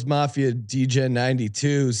chat, Bills Mafia DGen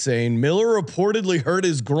 92 saying Miller reportedly hurt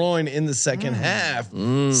his groin in the second half.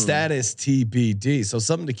 Status TBD. So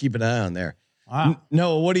something to keep an eye on there. Wow.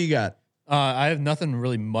 Noah, what do you got? I have nothing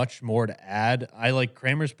really much more to add. I like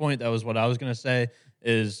Kramer's point. That was what I was going to say.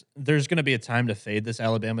 Is there's going to be a time to fade this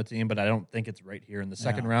Alabama team, but I don't think it's right here in the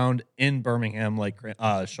second round in Birmingham, like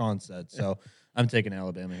Sean said. So I'm taking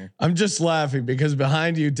Alabama here. I'm just laughing because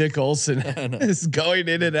behind you, Dick Olson is going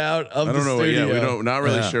in and out of the studio. Yeah, we don't not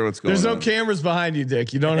really sure what's going on. There's no cameras behind you,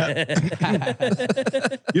 Dick. You don't have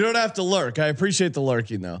you don't have to lurk. I appreciate the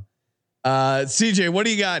lurking though. CJ, what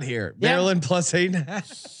do you got here? Yeah. Maryland +8.5. I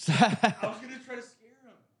was gonna try to scare him.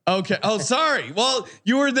 Okay. Oh, sorry. Well,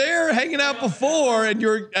 you were there hanging out before, and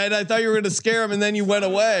I thought you were going to scare him, and then you went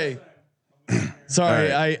away.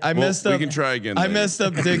 Sorry, All right. I messed up. We can try again. I later. messed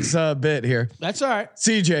up Dick's bit here. That's all right.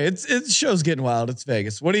 CJ, it's show's getting wild. It's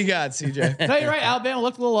Vegas. What do you got, CJ? No, you're right. Alabama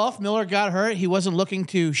looked a little off. Miller got hurt. He wasn't looking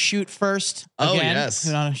to shoot first. Oh, Again. yes.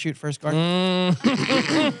 He's not a shoot first guard.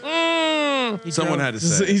 Someone had to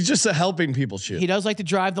say. He's just helping people shoot. He does like to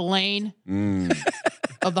drive the lane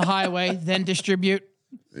of the highway, then distribute,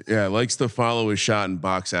 Yeah, likes to follow his shot and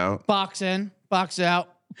box out. box in, box out.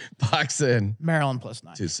 Box in. Maryland +9.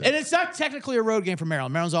 2-7. And it's not technically a road game for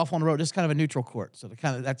Maryland. Maryland's off on the road. It's kind of a neutral court. So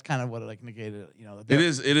that's kind of what it like negated, you know. It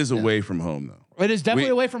is away from home though. It is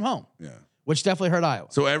definitely away from home, Yeah. which definitely hurt Iowa.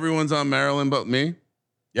 So everyone's on Maryland but me.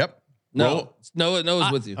 Yep. No, it's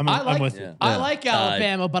with you. I'm with you. I like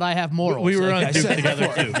Alabama, but I have morals. We were like on I Duke said together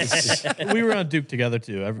before. too. We were on Duke together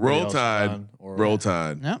too. Everybody Roll else Tide. was on or- Roll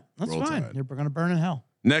Tide. No, that's Roll fine. Tide. We're going to burn in hell.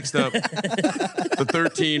 Next up, the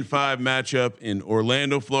 13-5 matchup in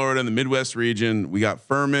Orlando, Florida, in the Midwest region. We got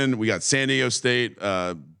Furman. We got San Diego State.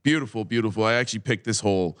 Beautiful, beautiful. I actually picked this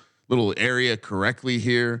whole little area correctly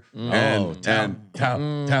here. Town. And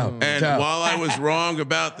while I was wrong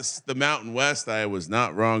about the Mountain West, I was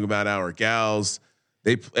not wrong about our gals.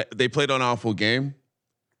 They played an awful game,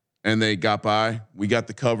 and they got by. We got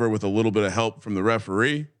the cover with a little bit of help from the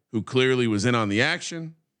referee, who clearly was in on the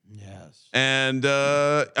action. Yes. And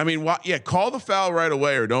I mean, call the foul right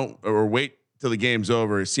away, or wait till the game's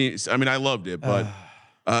over. I mean, I loved it, but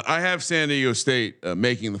I have San Diego State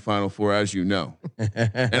making the Final Four, as you know,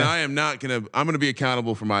 and I'm gonna be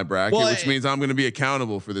accountable for my bracket, which means I'm gonna be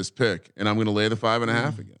accountable for this pick, and I'm gonna lay the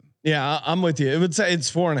 5.5 again. Yeah, I'm with you. It would say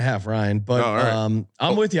it's 4.5, Ryan, but right.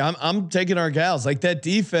 I'm with you. I'm taking our gals like that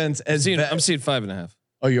defense. I'm seeing 5.5.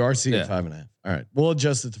 Oh, you are seeing 5.5. All right, we'll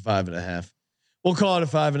adjust it to 5.5. We'll call it a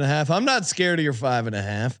 5.5. I'm not scared of your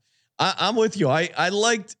 5.5. I'm with you. I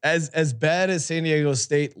liked as bad as San Diego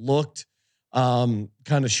State looked, kind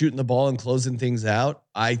of shooting the ball and closing things out.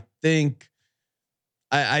 I think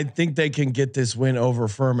they can get this win over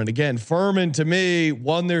Furman. Again, Furman to me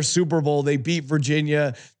won their Super Bowl. They beat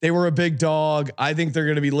Virginia. They were a big dog. I think they're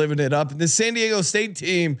going to be living it up. And the San Diego State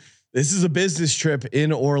team, this is a business trip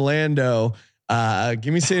in Orlando.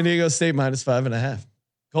 Give me San Diego State -5.5.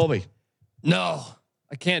 Colby. No,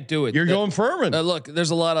 I can't do it. You're going Furman. Look, there's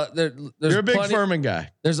a lot of there's You're a big Furman guy.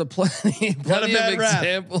 There's plenty of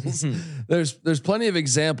examples. there's plenty of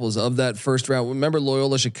examples of that first round. Remember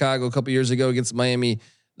Loyola Chicago a couple years ago against the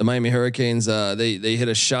Miami Hurricanes. They hit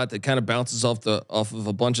a shot that kind of bounces off of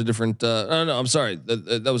a bunch of different. No, I'm sorry.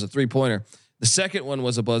 That was a 3-pointer. The second one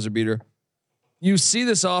was a buzzer beater. You see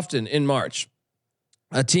this often in March.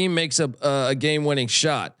 A team makes a game-winning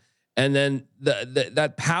shot, and then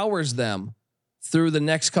that powers them through the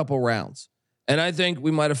next couple rounds. And I think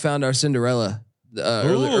we might have found our Cinderella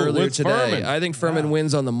earlier today. Furman. I think Furman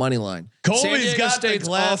wins on the money line. Colby's got the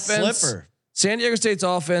glass slipper. San Diego State's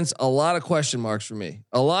offense, a lot of question marks for me.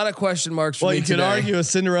 A lot of question marks for me. Well, you could argue a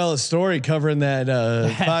Cinderella story covering that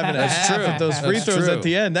 5.5 with those free throws at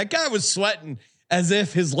the end. That guy was sweating as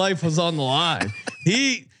if his life was on the line.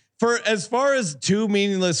 For as far as 2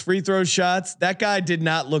 meaningless free throw shots, that guy did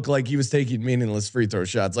not look like he was taking meaningless free throw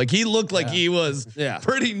shots. Like he looked like he was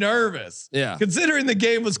pretty nervous. Yeah. Considering the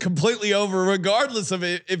game was completely over, regardless of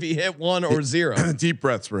if he hit 1 or 0. Deep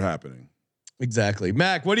breaths were happening. Exactly.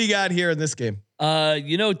 Mac, what do you got here in this game?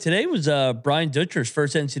 Today was Brian Dutcher's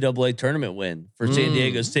first NCAA tournament win for San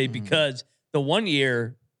Diego State, because the one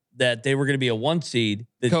year that they were going to be a 1 seed,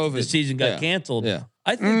 the season got canceled. Yeah.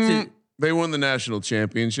 I think they won the national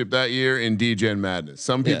championship that year in D-Gen Madness.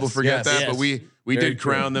 Some people forget that, but we did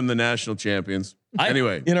crown them the national champions.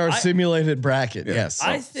 Anyway, in our simulated bracket, yes.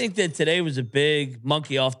 I think that today was a big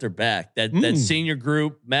monkey off their back. That senior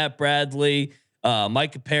group, Matt Bradley,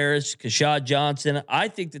 Micah Parrish, Kashad Johnson. I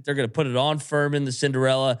think that they're going to put it on Furman, the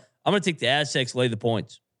Cinderella. I'm going to take the Aztecs, lay the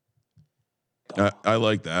points. I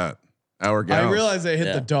like that. Our gals. I realize I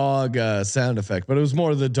hit the dog sound effect, but it was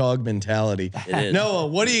more the dog mentality. Noah,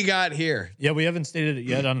 what do you got here? Yeah, we haven't stated it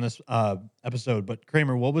yet on this episode, but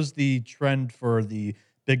Kramer, what was the trend for the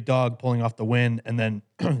big dog pulling off the win? And then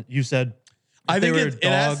you said I think it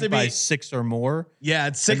has to be by 6 or more. Yeah,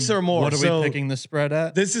 it's 6 or more. What are we picking the spread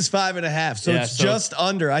at? This is 5.5, so it's just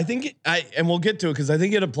under. I think and we'll get to it because I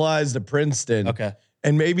think it applies to Princeton. Okay.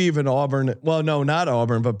 And maybe even Auburn. Well, no, not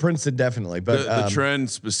Auburn, but Princeton definitely. But the trend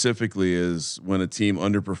specifically is when a team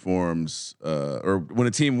underperforms, or when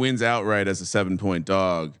a team wins outright as a 7-point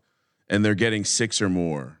dog, and they're getting 6 or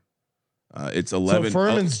more. It's 11. So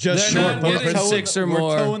Furman's just short. Getting 6 or more.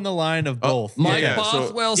 We're towing the line of both. Mike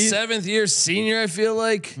Bothwell, 7th year senior. I feel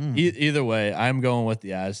like either way, I'm going with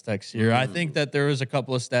the Aztecs here. I think that there was a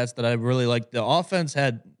couple of stats that I really liked. The offense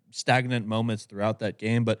had stagnant moments throughout that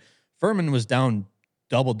game, but Furman was down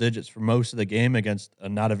double digits for most of the game against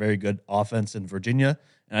not a very good offense in Virginia.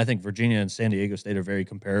 And I think Virginia and San Diego State are very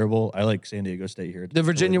comparable. I like San Diego State here. Did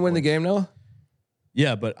Virginia win the game, Noah?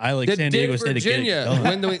 Yeah, but I like San Diego State to get it Virginia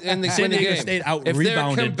done. win the San Diego game? State out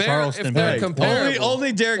rebounded Charleston.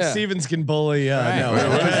 Only Derek Stevens can bully. No.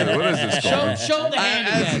 What is this called? Show him the hand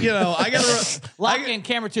again. You know, I gotta Lock in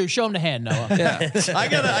camera 2. Show him the hand, Noah. Yeah. I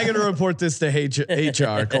gotta report this to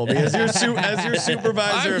HR, Colby, as your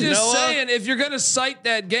supervisor. I'm just of Noah. saying, if you're going to cite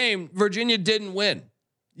that game, Virginia didn't win.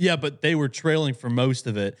 Yeah, but they were trailing for most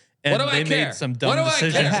of it. And What do I they care? made some What dumb do I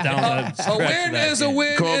decisions care? down the A win is a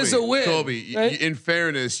win is a win. Colby, right? in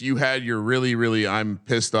fairness, you had your really I'm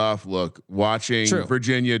pissed off look watching True.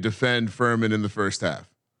 Virginia defend Furman in the first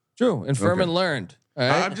half. True, and Furman learned. All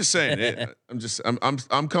right? I'm just saying.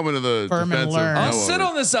 I'm coming to the Furman defense learned. of I'll Noah. sit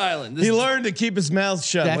on this island. He learned to keep his mouth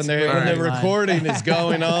shut That's when the great. recording is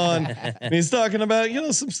going on, and he's talking about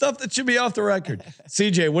some stuff that should be off the record.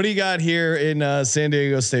 CJ, what do you got here in San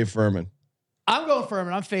Diego State Furman? I'm going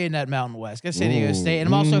Furman. I'm fading that Mountain West. Got San Diego State, and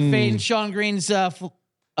I'm also fading Sean Green's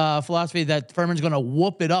philosophy that Furman's going to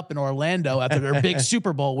whoop it up in Orlando after their big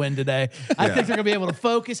Super Bowl win today. I think they're going to be able to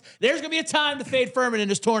focus. There's going to be a time to fade Furman in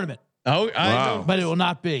this tournament, Oh, Wow. but it will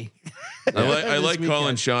not be. I like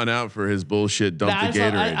calling Sean out for his bullshit dump the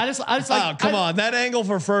Gatorade. I just like. Oh, come on. That angle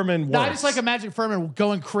for Furman works. No, I just like imagine Furman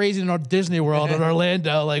going crazy in our Disney World in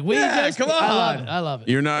Orlando. Like come on. I love it.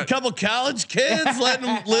 You're a not. couple college kids letting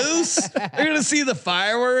them loose. They're going to see the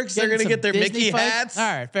fireworks. They're going to get their Disney Mickey fights. hats. All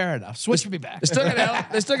right, fair enough. Switch me back. They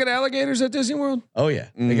still got alligators at Disney World. Oh yeah,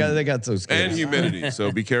 they got those kids. And humidity.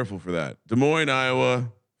 So be careful for that. Des Moines,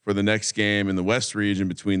 Iowa, for the next game in the West region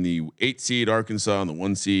between the 8 seed Arkansas and the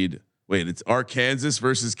 1 seed. Wait, it's Arkansas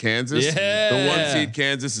versus Kansas. Yeah. The 1 seed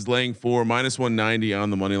Kansas is laying 4 -190 on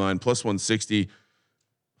the money line, +160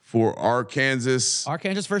 for Arkansas.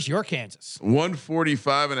 Arkansas versus your Kansas.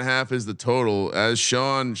 145.5 is the total. As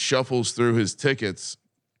Sean shuffles through his tickets,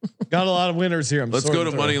 Got a lot of winners here. let's go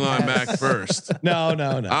to money line Mac first. No.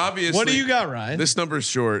 Obviously, What do you got, Ryan? This number's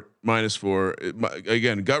short, -4.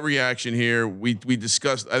 Again, gut reaction here. We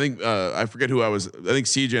discussed. I think I forget who I was. I think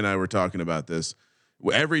CJ and I were talking about this.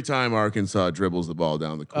 Every time Arkansas dribbles the ball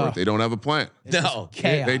down the court, they don't have a plan. No,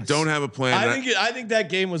 Chaos. They don't have a plan. I think that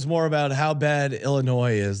game was more about how bad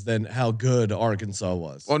Illinois is than how good Arkansas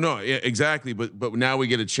was. Well, no, yeah, exactly. But now we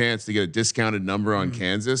get a chance to get a discounted number on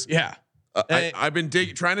Kansas. Yeah. I've been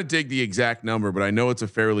trying to dig the exact number, but I know it's a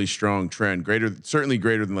fairly strong trend. Certainly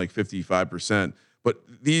greater than like 55%. But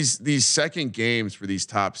these second games for these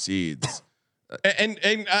top seeds. And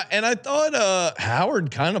I thought Howard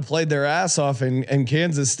kind of played their ass off, and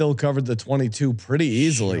Kansas still covered the 22 pretty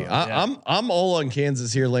easily. I'm all on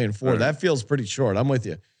Kansas here laying 4. Right. That feels pretty short. I'm with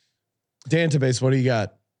you. Database, what do you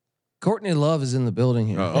got? Courtney Love is in the building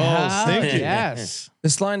here. Stinky. Yes.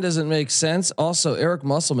 This line doesn't make sense. Also, Eric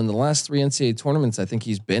Musselman, the last 3 NCAA tournaments I think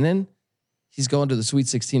he's been in, he's going to the Sweet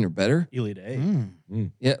 16 or better. Elite A.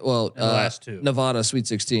 Yeah, well, the last 2. Nevada Sweet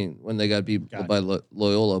 16 when they got beat by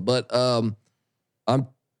Loyola. But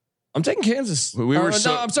I'm taking Kansas.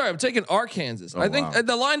 I'm taking Arkansas. Oh, I think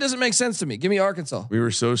the line doesn't make sense to me. Give me Arkansas. We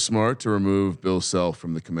were so smart to remove Bill Self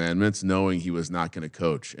from the commandments, knowing he was not going to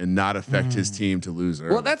coach and not affect his team to lose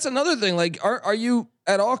early. Well, that's another thing. Like, are you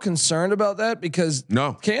at all concerned about that? Because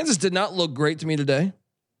no, Kansas did not look great to me today.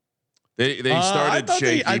 They started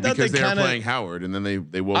shaky because they were kinda, playing Howard, and then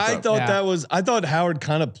they woke up. I thought Howard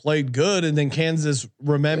kind of played good, and then Kansas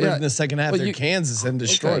remembered in the second half they're Kansas and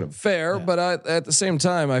destroyed them. Fair, but at the same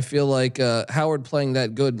time, I feel like Howard playing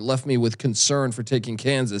that good left me with concern for taking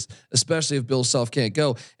Kansas, especially if Bill Self can't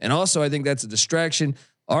go. And also, I think that's a distraction.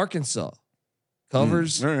 Arkansas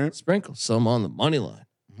covers, sprinkles some on the money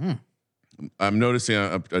line. I'm noticing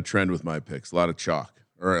a trend with my picks. A lot of chalk.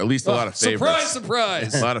 Or at least a lot of favorites.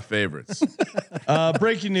 Surprise. A lot of favorites.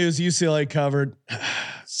 Breaking news: UCLA covered.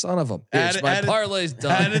 Son of a bitch. My parlay's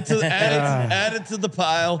done. Add it to the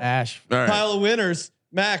pile. Ash. Right. Pile of winners.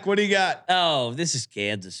 Mac, what do you got? Oh, this is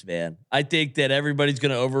Kansas, man. I think that everybody's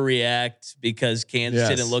going to overreact because Kansas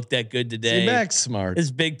didn't look that good today. See, Mac's smart.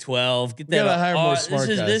 It's Big 12. Get you that. Gotta hire more smart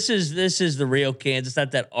guys. This is the real Kansas,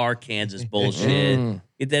 not that Arkansas bullshit.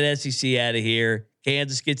 Get that SEC out of here.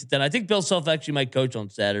 Kansas gets it done. I think Bill Self actually might coach on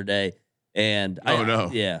Saturday. And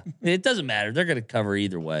yeah, it doesn't matter. They're going to cover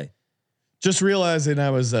either way. Just realizing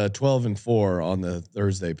I was 12-4 on the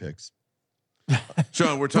Thursday picks.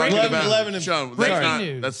 Sean, we're talking about 11 Sean.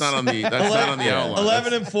 That's not on the outline.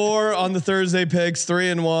 11-4 on the Thursday picks.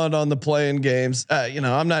 3-1 on the playing games.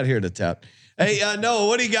 I'm not here to tout. Hey, Noah,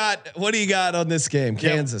 what do you got? What do you got on this game,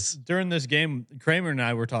 Kansas? During this game, Kramer and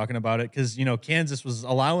I were talking about it because Kansas was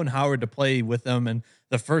allowing Howard to play with them, and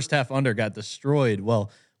the first half under got destroyed.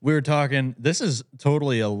 Well, we were talking. This is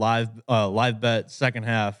totally a live bet second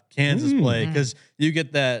half Kansas play because you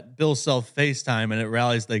get that Bill Self FaceTime and it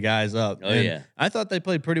rallies the guys up. Oh, yeah. I thought they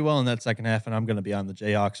played pretty well in that second half, and I'm going to be on the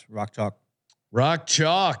Jayhawks Rock Chalk. Rock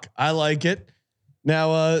chalk. I like it. Now,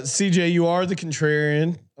 CJ, you are the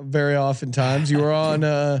contrarian very oftentimes. You were on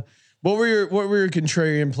what were your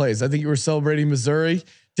contrarian plays? I think you were celebrating Missouri,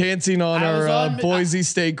 dancing on our Boise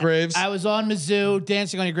State graves. I was on Mizzou,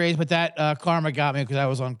 dancing on your graves, but that karma got me because I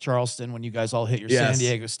was on Charleston when you guys all hit your San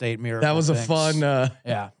Diego State miracle. That was a things. fun.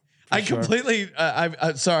 Yeah, I completely.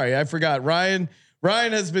 I'm sorry, I forgot. Ryan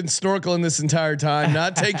has been snorkeling this entire time,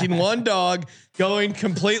 not taking one dog, going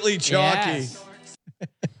completely chalky. Yes.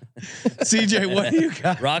 CJ, what do you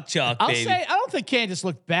got? Rock chalk, I'll baby. say I don't think Kansas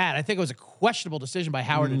looked bad. I think it was a questionable decision by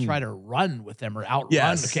Howard to try to run with them or outrun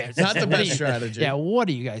the Kansas. Not the best strategy. Yeah, what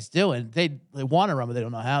are you guys doing? They want to run, but they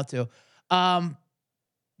don't know how to.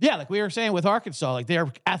 Yeah, like we were saying with Arkansas, like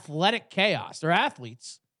they're athletic chaos. They're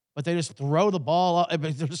athletes, but they just throw the ball up.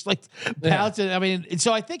 They're just like bouncing. I mean, and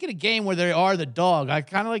so I think in a game where they are the dog, I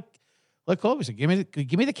kind of like Colby said, give me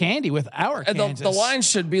the candy with our Kansas. The line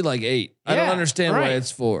should be like 8. I don't understand why it's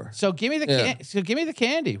 4. So give me the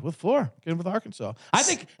candy with 4. Give with Arkansas. I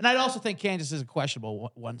think, and I'd also think Kansas is a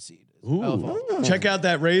questionable 1 seed. Ooh. Check out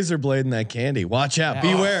that razor blade and that candy. Watch out.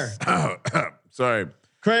 Yeah. Beware. Sorry.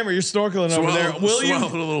 Kramer, you're snorkeling over there.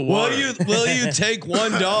 Will you take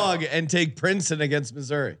one dog and take Princeton against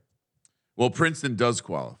Missouri? Well, Princeton does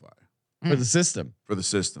qualify for the system.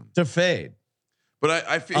 To fade. But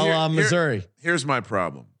I feel Missouri. Here's my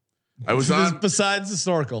problem. I was on besides the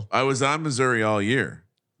snorkel. I was on Missouri all year.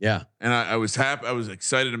 Yeah, and I was happy. I was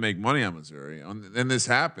excited to make money on Missouri. And then this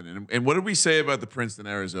happened. And what did we say about the Princeton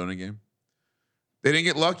Arizona game? They didn't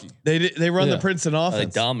get lucky. They run the Princeton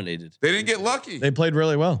offense. They dominated. They didn't get lucky. They played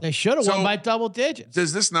really well. They should have won by double digits.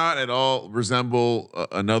 Does this not at all resemble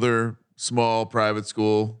another small private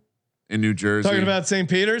school in New Jersey? Talking about St.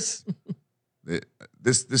 Peter's.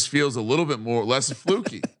 This feels a little bit less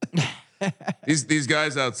fluky. These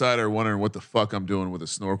guys outside are wondering what the fuck I'm doing with a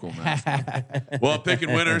snorkel mask. Well, I'm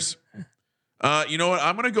picking winners. You know what?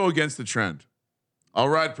 I'm going to go against the trend. I'll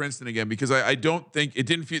ride Princeton again because I don't think it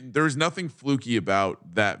didn't feel there was nothing fluky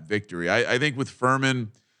about that victory. I think with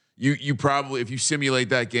Furman, you probably, if you simulate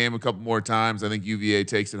that game a couple more times, I think UVA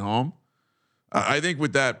takes it home. I think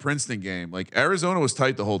with that Princeton game, like Arizona was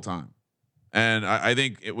tight the whole time. And I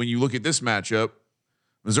think when you look at this matchup,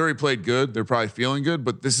 Missouri played good. They're probably feeling good,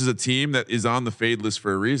 but this is a team that is on the fade list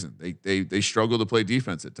for a reason. They struggle to play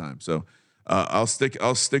defense at times. So I'll stick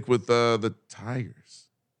with the Tigers.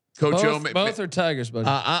 Coach both are Tigers, buddy.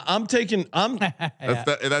 I'm taking.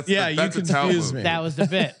 That's you confused me. That was the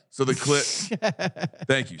bit. So the clip.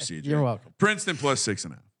 Thank you, CJ. You're welcome. Princeton plus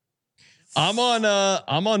 6.5.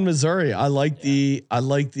 I'm on Missouri. I like the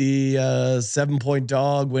 7-point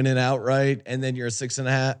dog winning outright, and then you're a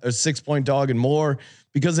 6.5 or 6 point dog and more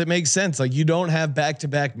because it makes sense. Like you don't have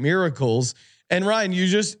back-to-back miracles. And Ryan,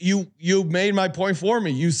 you made my point for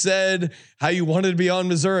me. You said how you wanted to be on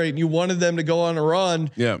Missouri and you wanted them to go on a run.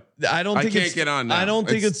 Yeah, I don't think can't get on now. I don't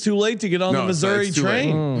think it's too late to get on the Missouri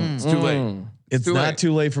train. It's too late. It's not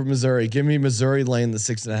too late for Missouri. Give me Missouri laying the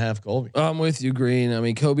 6.5, Colby. I'm with you, Green. I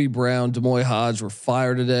mean, Kobe Brown, Demoy Hodge were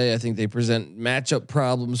fired today. I think they present matchup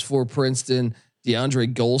problems for Princeton.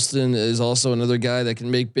 DeAndre Golston is also another guy that can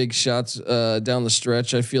make big shots down the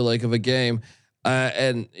stretch. I feel like of a game,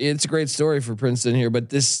 and it's a great story for Princeton here. But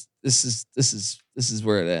this is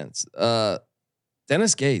where it ends.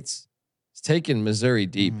 Dennis Gates is taking Missouri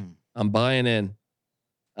deep. I'm buying in.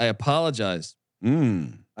 I apologize.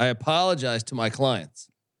 I apologize to my clients.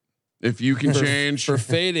 If you can change for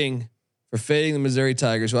fading the Missouri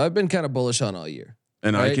Tigers, who I've been kind of bullish on all year.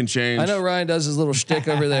 And right? I can change. I know Ryan does his little shtick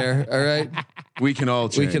over there. All right. We can all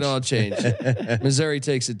change. Missouri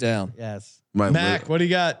takes it down. Yes. Mac, what do you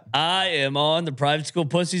got? I am on the private school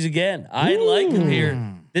pussies again. I like them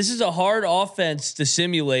here. This is a hard offense to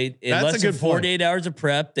simulate in less than 48 hours of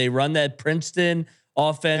prep. They run that Princeton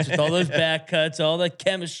offense with all those back cuts, all the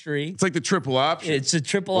chemistry. It's like the triple option. It's a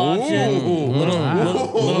triple option.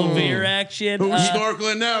 Little veer action. Who's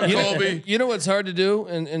snorkeling now, Colby? You know what's hard to do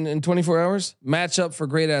in 24 hours? Match up for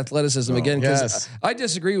great athleticism again. Because I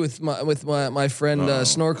disagree with my friend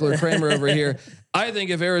snorkeler Kramer over here. I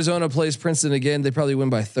think if Arizona plays Princeton again, they probably win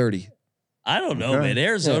by 30. I don't know, man.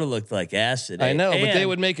 Arizona looked like acid. I know, but they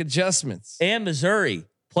would make adjustments. And Missouri.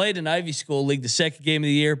 Played in Ivy School League the second game of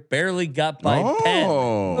the year. Barely got by Penn.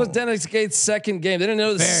 It was Dennis Gates' second game. They didn't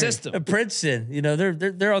know the system. Princeton,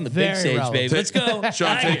 they're on the big stage, relevant. baby. Let's go.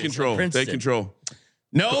 Sean, take control. Princeton. Take control.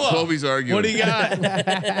 Noah, Colby's arguing. what do you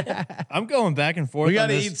got? I'm going back and forth. We got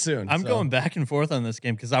to on this. eat soon. I'm so. going back and forth on this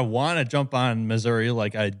game because I want to jump on Missouri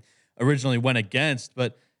like I originally went against,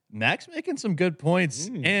 but Mac's making some good points.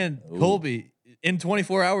 And Colby, in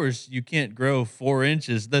 24 hours, you can't grow 4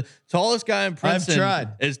 inches. The tallest guy in Princeton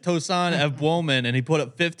is Tosan Ebwoman, and he put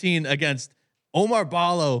up 15 against Omar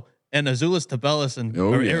Ballo and Azulis Tabelis in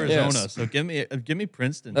Arizona. Yes. So give me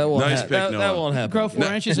Princeton. That won't Nice happen. pick, That Noah. won't happen. Grow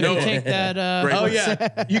 4 inches if you take that. Great. Oh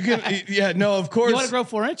yeah, you can. Yeah, no, of course. You want to grow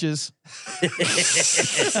 4 inches? We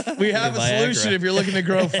have a Viagra. solution if you're looking to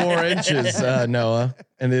grow 4 inches, Noah,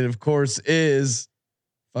 and it of course is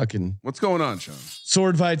fucking What's going on, Sean?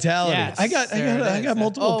 Sword Vitality. Yes, I got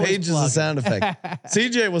multiple Always pages of plugging. sound effect.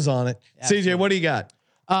 CJ was on it. CJ, what do you got?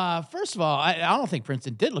 First of all, I don't think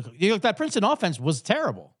Princeton did look. That Princeton offense was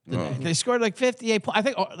terrible. They scored like 58 points. I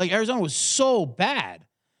think like Arizona was so bad.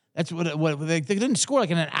 That's what they didn't score like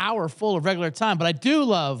in an hour full of regular time. But I do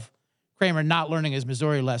love Kramer not learning his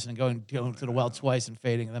Missouri lesson and going to the well twice and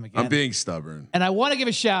fading them again. I'm being stubborn. And I want to give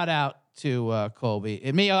a shout out to Colby.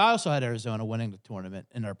 And me, I also had Arizona winning the tournament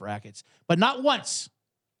in our brackets, but not once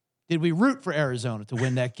did we root for Arizona to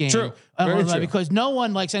win that game. True. Very true. Because no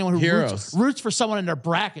one likes anyone who roots for someone in their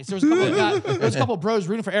brackets. There was a couple of bros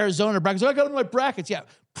rooting for Arizona in their brackets. I got in my brackets. Yeah,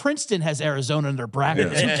 Princeton has Arizona in their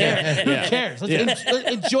brackets. Yeah. Who cares? Let's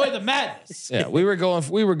enjoy the madness. Yeah, we were going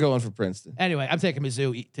for Princeton. Anyway, I'm taking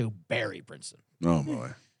Mizzou to bury Princeton. Oh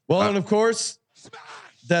boy. Well, and of course,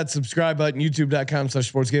 that subscribe button,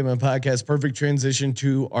 youtube.com/sportsgaming podcast. Perfect transition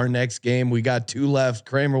to our next game. We got 2 left.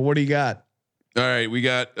 Kramer, what do you got? All right, we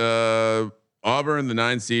got Auburn, the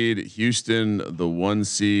 9 seed, Houston, the 1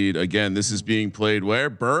 seed. Again, this is being played where?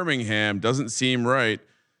 Birmingham. Doesn't seem right.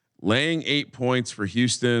 Laying 8 points for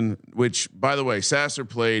Houston, which, by the way, Sasser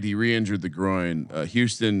played. He re-injured the groin.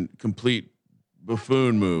 Houston, complete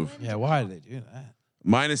buffoon move. Yeah, why did they do that?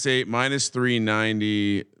 -8,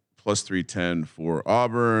 -390, +310 for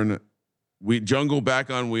Auburn. Jungle back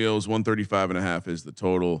on wheels. 135.5 is the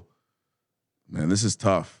total. Man, this is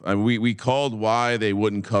tough. I mean, we called why they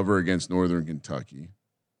wouldn't cover against Northern Kentucky,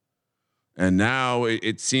 and now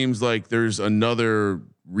it seems like there's another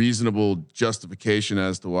reasonable justification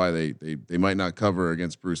as to why they might not cover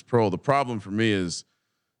against Bruce Pearl. The problem for me is,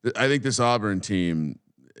 I think this Auburn team.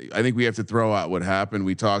 I think we have to throw out what happened.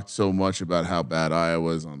 We talked so much about how bad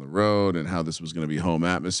Iowa is on the road and how this was going to be home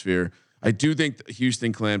atmosphere. I do think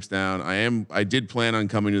Houston clamps down. I did plan on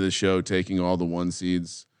coming to the show taking all the 1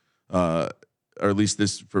 seeds. Or at least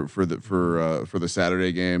this for the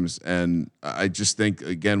Saturday games, and I just think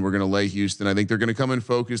again we're going to lay Houston. I think they're going to come in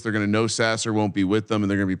focused. They're going to know Sasser won't be with them, and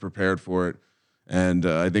they're going to be prepared for it. And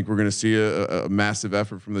I think we're going to see a massive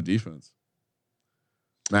effort from the defense.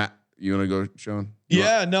 Matt, you want to go, Sean?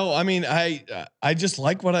 Yeah, no, I mean, I just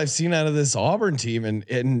like what I've seen out of this Auburn team,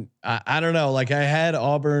 and I don't know, like I had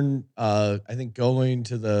Auburn, I think going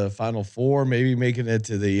to the Final Four, maybe making it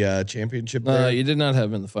to the championship. You did not have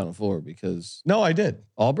him in the Final Four because no, I did.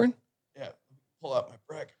 Auburn. Yeah, pull out my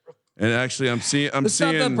bracket. And actually, I'm seeing. It's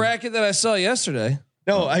not the bracket that I saw yesterday.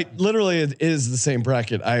 No, I literally it is the same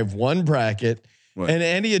bracket. I have one bracket. What? And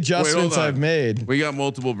any adjustments I've made. We got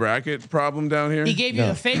multiple bracket problem down here. He gave you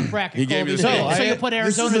a fake bracket. He gave you the so you put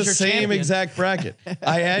Arizona as your same champion. exact bracket.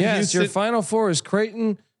 I had Houston. Your Final Four is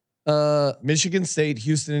Creighton, Michigan State,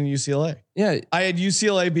 Houston, and UCLA. Yeah, I had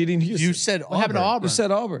UCLA beating Houston. You said what happened to Auburn? You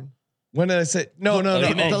said Auburn. When did I say no?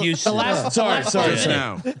 Houston. Sorry. Just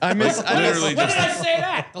now. I missed. Literally When did I say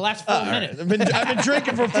that? The last 4 minutes. I've been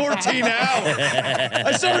drinking for 14 hours.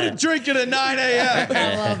 I started drinking at 9 a.m.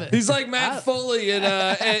 I love it. He's like Matt Foley in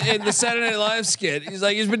the Saturday Night Live skit. He's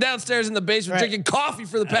been downstairs in the basement drinking coffee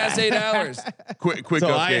for the past 8 hours. Quick So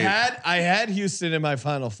update. I had Houston in my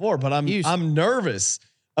Final Four, but I'm nervous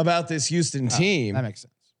about this Houston team. That makes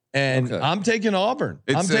sense. And I'm taking Auburn.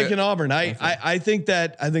 I'm taking Auburn. I think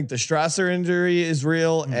the Strasser injury is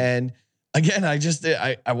real. And again,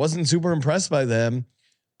 I wasn't super impressed by them.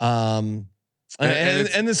 And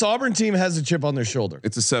this Auburn team has a chip on their shoulder.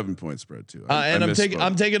 It's a 7-point spread too. And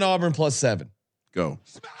I'm taking Auburn +7. Go.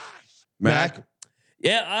 Mac.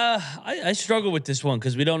 Yeah, I struggle with this one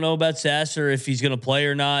because we don't know about Sasser if he's going to play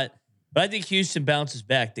or not. But I think Houston bounces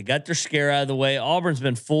back. They got their scare out of the way. Auburn's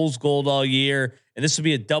been fool's gold all year, and this will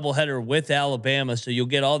be a doubleheader with Alabama. So you'll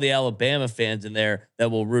get all the Alabama fans in there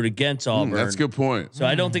that will root against Auburn. That's a good point. So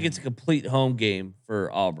I don't think it's a complete home game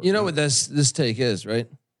for Auburn. You know what this take is, right?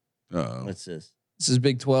 Uh-oh. What's this? This is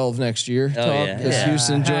Big 12 next year. Oh, Talk. yeah. Is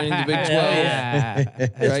Houston joining the Big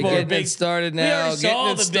 12? Right, more getting big- it started We now. already saw Getting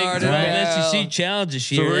the it Big started 12 now. SEC challenge this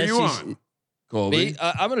So year. who are you SEC on, Colby? Me,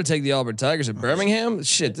 I'm going to take the Auburn Tigers at Birmingham.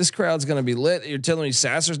 Shit, this crowd's going to be lit. You're telling me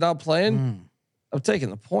Sasser's not playing? I'm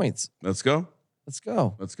taking the points. Let's go. Let's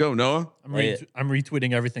go. Let's go, Noah. I'm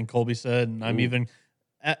retweeting everything Colby said, and I'm even.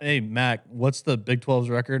 Hey, Mac, what's the Big 12's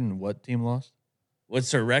record and what team lost?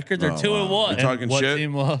 What's their record? They're Oh, 2-1. wow. You're talking And what shit?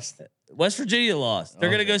 team lost? West Virginia lost.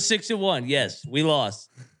 They're gonna go 6-1. Yes, we lost.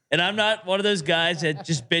 And I'm not one of those guys that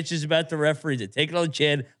just bitches about the referees. That take it on the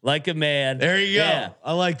chin like a man. There you go. Yeah.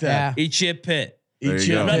 I like that. Eat shit, Pitt. There Eat you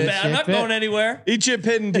shit, go. I'm not, Pitt. bad. I'm not Pitt. going anywhere. Eat shit,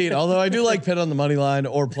 Pitt indeed. Although I do like Pitt on the money line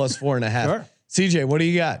or +4.5. Sure. CJ, what do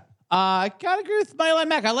you got? I gotta agree with Moneyline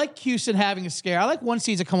Mac. I like Houston having a scare. I like one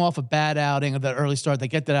seeds that come off a bad outing of that early start. They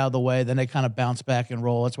get that out of the way, then they kind of bounce back and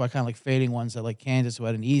roll. That's why I kind of like fading ones that like Kansas who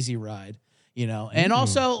had an easy ride, you know. And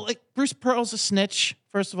also like Bruce Pearl's a snitch.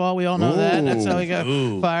 First of all, we all know that. That's how he got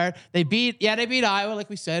fired. They beat Iowa, like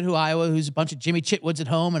we said. Who's a bunch of Jimmy Chitwoods at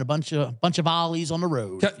home and a bunch of Ollies on the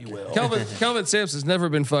road, if you will. Calvin Sampson's never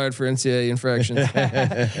been fired for NCAA infractions.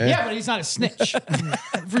 Yeah, but he's not a snitch.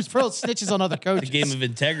 Bruce Pearl snitches on other coaches. The game of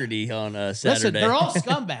integrity on Saturday. Listen, they're all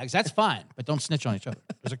scumbags. That's fine, but don't snitch on each other.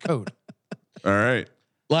 There's a code. All right.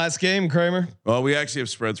 Last game, Kramer. Well, we actually have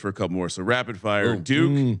spreads for a couple more. So rapid fire.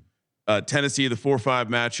 Duke, Tennessee, the 4-5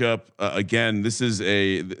 matchup. Again, this is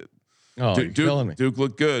a Oh, you're killing me. Duke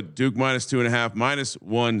looked good. Duke -2.5,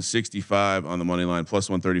 -165 on the money line,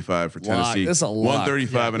 +135 for Tennessee. That's a lot.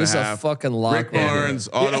 135 and a This is a half. fucking lock. Rick Barnes,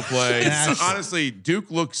 autoplay. Honestly,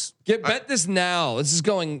 Duke looks. Bet this now. This is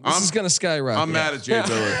going to skyrocket. I'm mad at Jay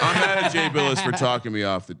Billis. I'm mad at Jay Billis for talking me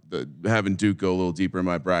off the having Duke go a little deeper in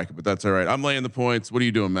my bracket, but that's all right. I'm laying the points. What are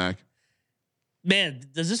you doing, Mac? Man,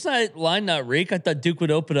 does this line not reek? I thought Duke would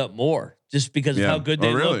open up more just because of how good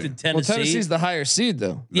they looked in Tennessee. Well, Tennessee's the higher seed,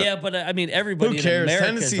 though. Yeah, but I mean, everybody. Who cares? In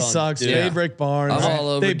America's Tennessee on sucks. Duke. Fade Rick Barnes. I'm all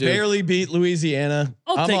over They Duke. barely beat Louisiana.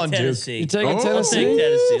 I'll I'm take on Tennessee. You taking Oh. I'll Tennessee? take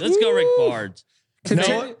Tennessee. Let's go, Rick Barnes.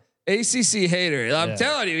 Continue. ACC hater. I'm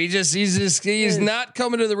telling you, he's not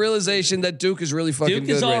coming to the realization that Duke is really fucking Duke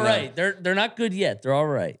good is all right right. They're not good yet. They're all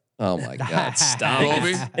right. now. Oh my God! Stop.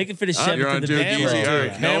 Colby? They can finish You're on seventh in the Duke Big easy. 12. All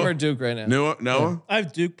right. Hammer Duke right now. Noah? I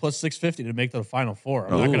have Duke +650 to make the Final Four.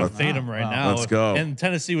 I'm Oh, not going to let's- fade them right now. Let's go. And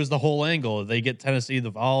Tennessee was the whole angle. They get Tennessee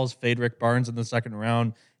the Vols, fade Rick Barnes in the second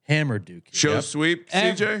round, hammer Duke. Show sweep,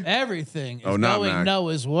 CJ? Everything is Oh, not going Mac.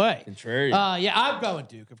 Noah's way. Contrarian. Yeah, I'm going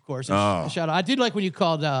Duke, of course. Oh. Shout out. I did like when you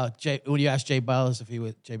called when you asked Jay Billis if he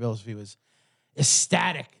was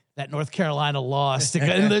ecstatic that North Carolina lost.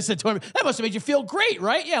 And listen to him. That must have made you feel great,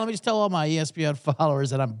 right? Yeah. Let me just tell all my ESPN followers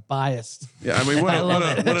that I'm biased. Yeah, I mean, what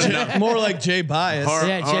a More like Jay Bias.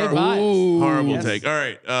 Jay Bias. horrible Yes. take. All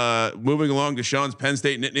right, moving along to Sean's Penn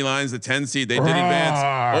State Nittany Lions, the 10 seed. They did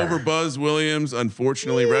advance over Buzz Williams.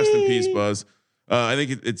 Unfortunately, rest in peace, Buzz. I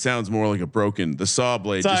think it sounds more like the saw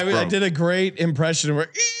blade. So just I broke. did a great impression where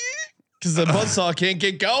because the buzzsaw can't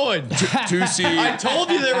get going. 2 seed. I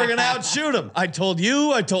told you they were going to outshoot him. I told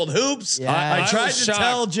you. I told Hoops. Yeah. I I tried was to shocked.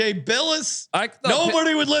 tell Jay Billis. I thought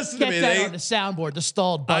Nobody would listen to Get me. that on the soundboard, the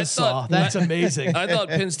stalled buzzsaw. That's amazing. I thought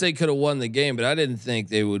Penn State could have won the game, but I didn't think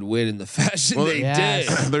they would win in the fashion Well, they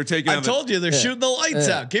yes. did. They're taking. I on told you they're shooting the lights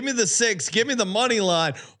out. Give me the 6. Give me the money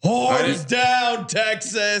line. Horns down,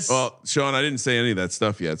 Texas. Well, Sean, I didn't say any of that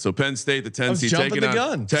stuff yet. So Penn State, the 10 was seed, jumping taking the on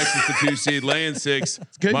gun. Texas, the 2 seed, laying 6.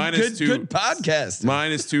 good, -2. good podcast.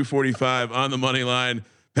 -245 on the money line.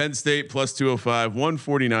 Penn State +205,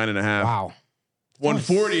 149.5. Wow.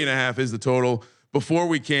 140.5 is the total. Before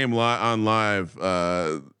we came on live,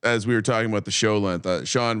 as we were talking about the show length,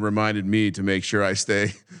 Sean reminded me to make sure I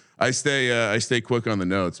stay quick on the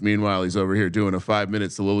notes. Meanwhile, he's over here doing a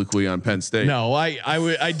 5-minute soliloquy on Penn State. No,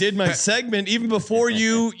 I did my segment even before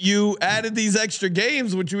you added these extra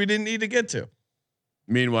games, which we didn't need to get to.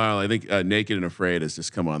 Meanwhile, I think Naked and Afraid has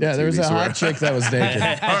just come on. Yeah, the there was TV, a so hot chick that was naked.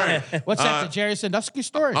 All right, What's that? The Jerry Sandusky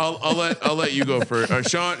story? I'll let you go first.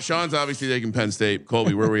 Sean's obviously taking Penn State.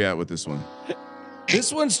 Colby, where are we at with this one?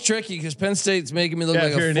 This one's tricky because Penn State's making me look Yeah,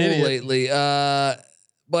 like if you're a an fool idiot. lately.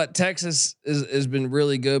 But Texas has been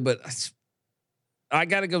really good. But I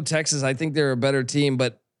got to go Texas. I think they're a better team.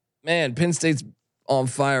 But man, Penn State's on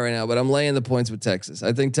fire right now. But I'm laying the points with Texas.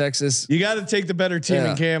 I think Texas. You got to take the better team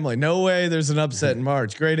in Camley. No way there's an upset in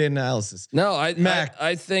March. Great analysis. No, Mac.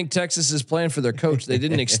 I think Texas is playing for their coach. They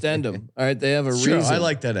didn't extend him. All right, they have a Sure, reason. I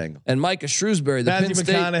like that angle. And Micah Shrewsbury, the Matthew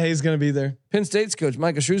McConaughey's going to be there. Penn State's coach,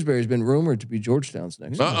 Micah Shrewsbury, has been rumored to be Georgetown's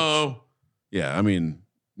next. Yeah, I mean,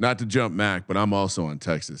 not to jump Mac, but I'm also on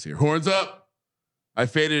Texas here. Horns up. I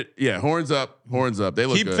faded. Yeah, horns up. They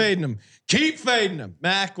look Keep good. fading them. Keep fading them.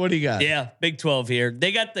 Mac, what do you got? Yeah, Big 12 here.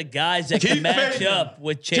 They got the guys that Keep can match fading up them.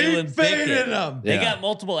 with Keep Jalen fading Pickett. them. They Yeah. got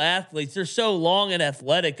multiple athletes. They're so long and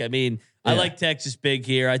athletic. I mean, I like Texas big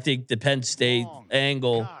here. I think the Penn State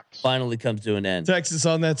angle finally comes to an end. Texas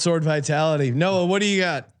on that sword vitality. Noah, what do you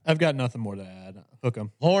got? I've got nothing more to add. Hook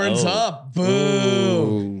 'em. Horns up.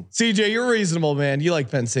 Boo. CJ, you're reasonable, man. You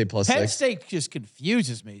like Penn State plus Penn 6. State just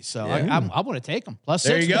confuses me, so I want to take them. Plus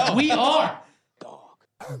There 6. you go. We are.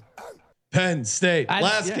 Penn State. I-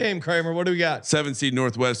 Last yeah. game, Kramer. What do we got? 7 seed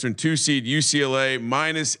Northwestern, 2 seed UCLA,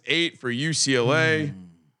 -8 for UCLA.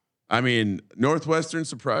 I mean, Northwestern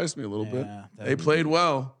surprised me a little bit. They played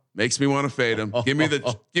well. Makes me want to fade them. Give me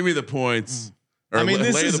the points. Or I mean,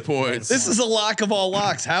 lay the points. This is a lock of all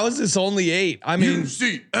locks. How is this only 8? I mean,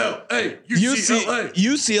 UCLA.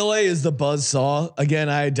 UCLA is the buzzsaw. Again,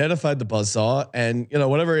 I identified the buzzsaw, and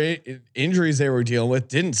whatever injuries they were dealing with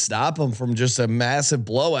didn't stop them from just a massive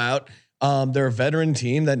blowout. They're a veteran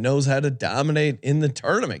team that knows how to dominate in the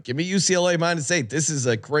tournament. Give me UCLA -8. This is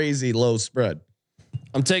a crazy low spread.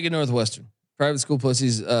 I'm taking Northwestern. Private school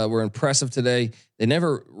pussies were impressive today. They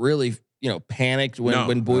never really, panicked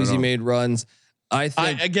when Boise made runs. I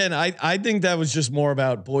think I think that was just more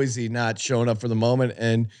about Boise not showing up for the moment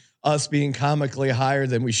and us being comically higher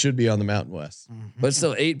than we should be on the Mountain West. but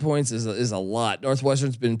still 8 points is a lot.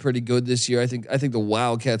 Northwestern's been pretty good this year. I think the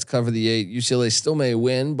Wildcats cover the 8. UCLA still may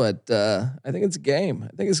win, but I think it's a game.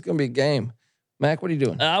 I think it's going to be a game. Mac, what are you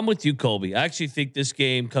doing? I'm with you, Colby. I actually think this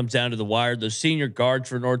game comes down to the wire. Those senior guards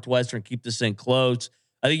for Northwestern keep this thing close.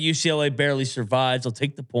 I think UCLA barely survives. I'll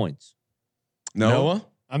take the points. Noah?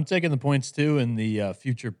 I'm taking the points too in the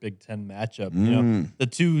future Big Ten matchup. The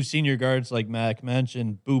two senior guards like Mac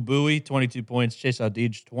mentioned, Boo Buie, 22 points, Chase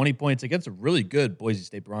Audij, 20 points against a really good Boise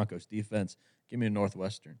State Broncos defense. Give me a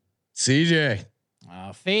Northwestern. CJ.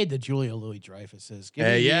 Fade the Julia Louis-Dreyfuses. Give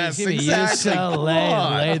Hey, me, yes, give me exactly.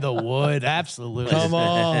 UCLA, lay the wood. Absolutely. Come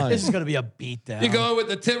on. This is going to be a beatdown. You going with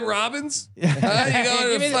the Tim Robbins? You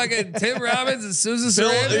going to fucking Tim Robbins and Susan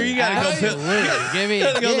Bill, Sarandon? you gotta go. Give me,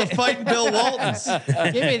 Gotta go to fighting Bill Waltons.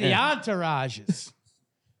 give me the entourages.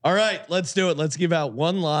 All right, let's do it. Let's give out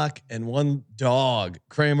one lock and one dog.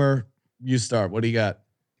 Kramer, you start. What do you got?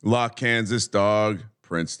 Lock Kansas, dog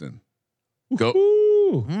Princeton. Go.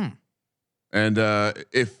 Ooh. And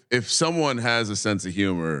if someone has a sense of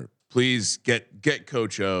humor, please get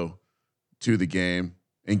Coach O to the game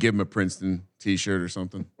and give him a Princeton T-shirt or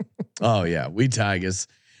something. Oh yeah, we Tigers.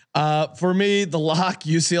 For me, the lock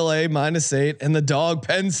UCLA -8 and the dog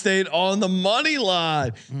Penn State on the money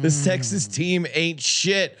line. This Texas team ain't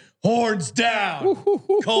shit. Horns down.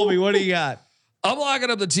 Colby, what do you got? I'm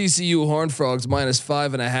locking up the TCU Horned Frogs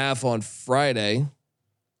 -5.5 on Friday.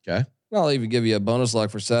 Okay. I'll even give you a bonus lock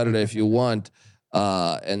for Saturday if you want,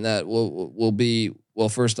 and that will be. Well,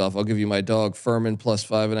 first off, I'll give you my dog Furman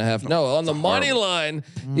 +5.5. No, on the money line,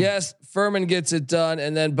 yes, Furman gets it done,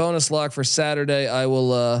 and then bonus lock for Saturday.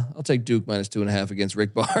 I'll take Duke -2.5 against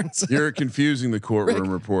Rick Barnes. You're confusing the courtroom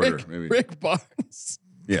reporter. Maybe Rick Barnes.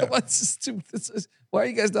 Yeah. Why are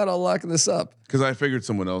you guys not all locking this up? because I figured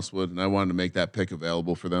someone else would, and I wanted to make that pick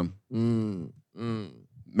available for them.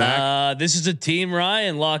 Mac, This is a team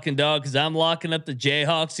Ryan locking dog because I'm locking up the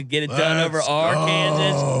Jayhawks to get it done over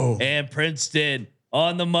Arkansas and Princeton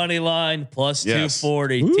on the money line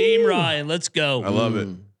 +240. Ooh. Team Ryan, let's go. I love it.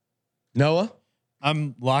 Noah?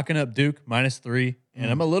 I'm locking up Duke -3, and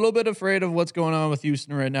I'm a little bit afraid of what's going on with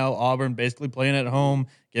Houston right now. Auburn basically playing at home.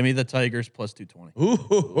 Give me the Tigers +220.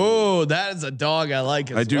 Ooh, that is a dog I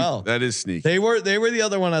like as I do. well. That is sneaky. They were the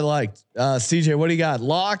other one I liked. CJ, what do you got?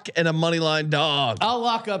 Lock and a money line dog. I'll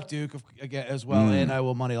lock up Duke again as well, and I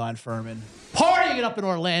will moneyline Furman. Partying it up in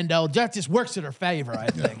Orlando. That just works in her favor, I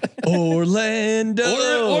think.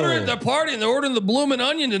 Orlando. Order at the party, and they're ordering the bloomin'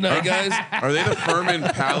 onion tonight, guys. Are they the Furman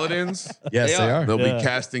Paladins? Yes, they are. They'll be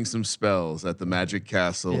casting some spells at the Magic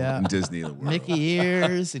Castle in Disney World. Mickey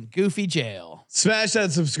Ears and Goofy Jail. Smash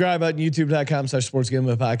that subscribe button, youtube.com/Sports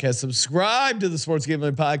Gambling Podcast. Subscribe to the Sports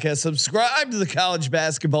Gambling Podcast. Subscribe to the College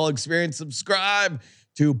Basketball Experience. Subscribe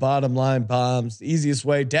to Bottom Line Bombs. The easiest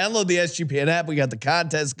way, download the SGPN app. We got the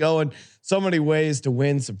contest going. So many ways to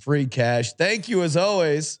win some free cash. Thank you as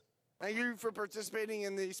always. Thank you for participating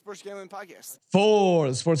in the Sports Gambling Podcast. For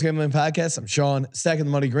the Sports Gambling Podcast, I'm Sean, stacking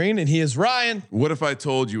the money green, and he is Ryan. What if I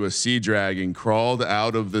told you a sea dragon crawled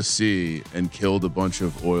out of the sea and killed a bunch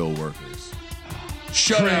of oil workers?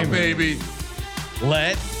 Shut up, baby.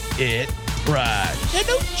 Let it ride.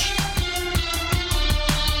 Gadooch.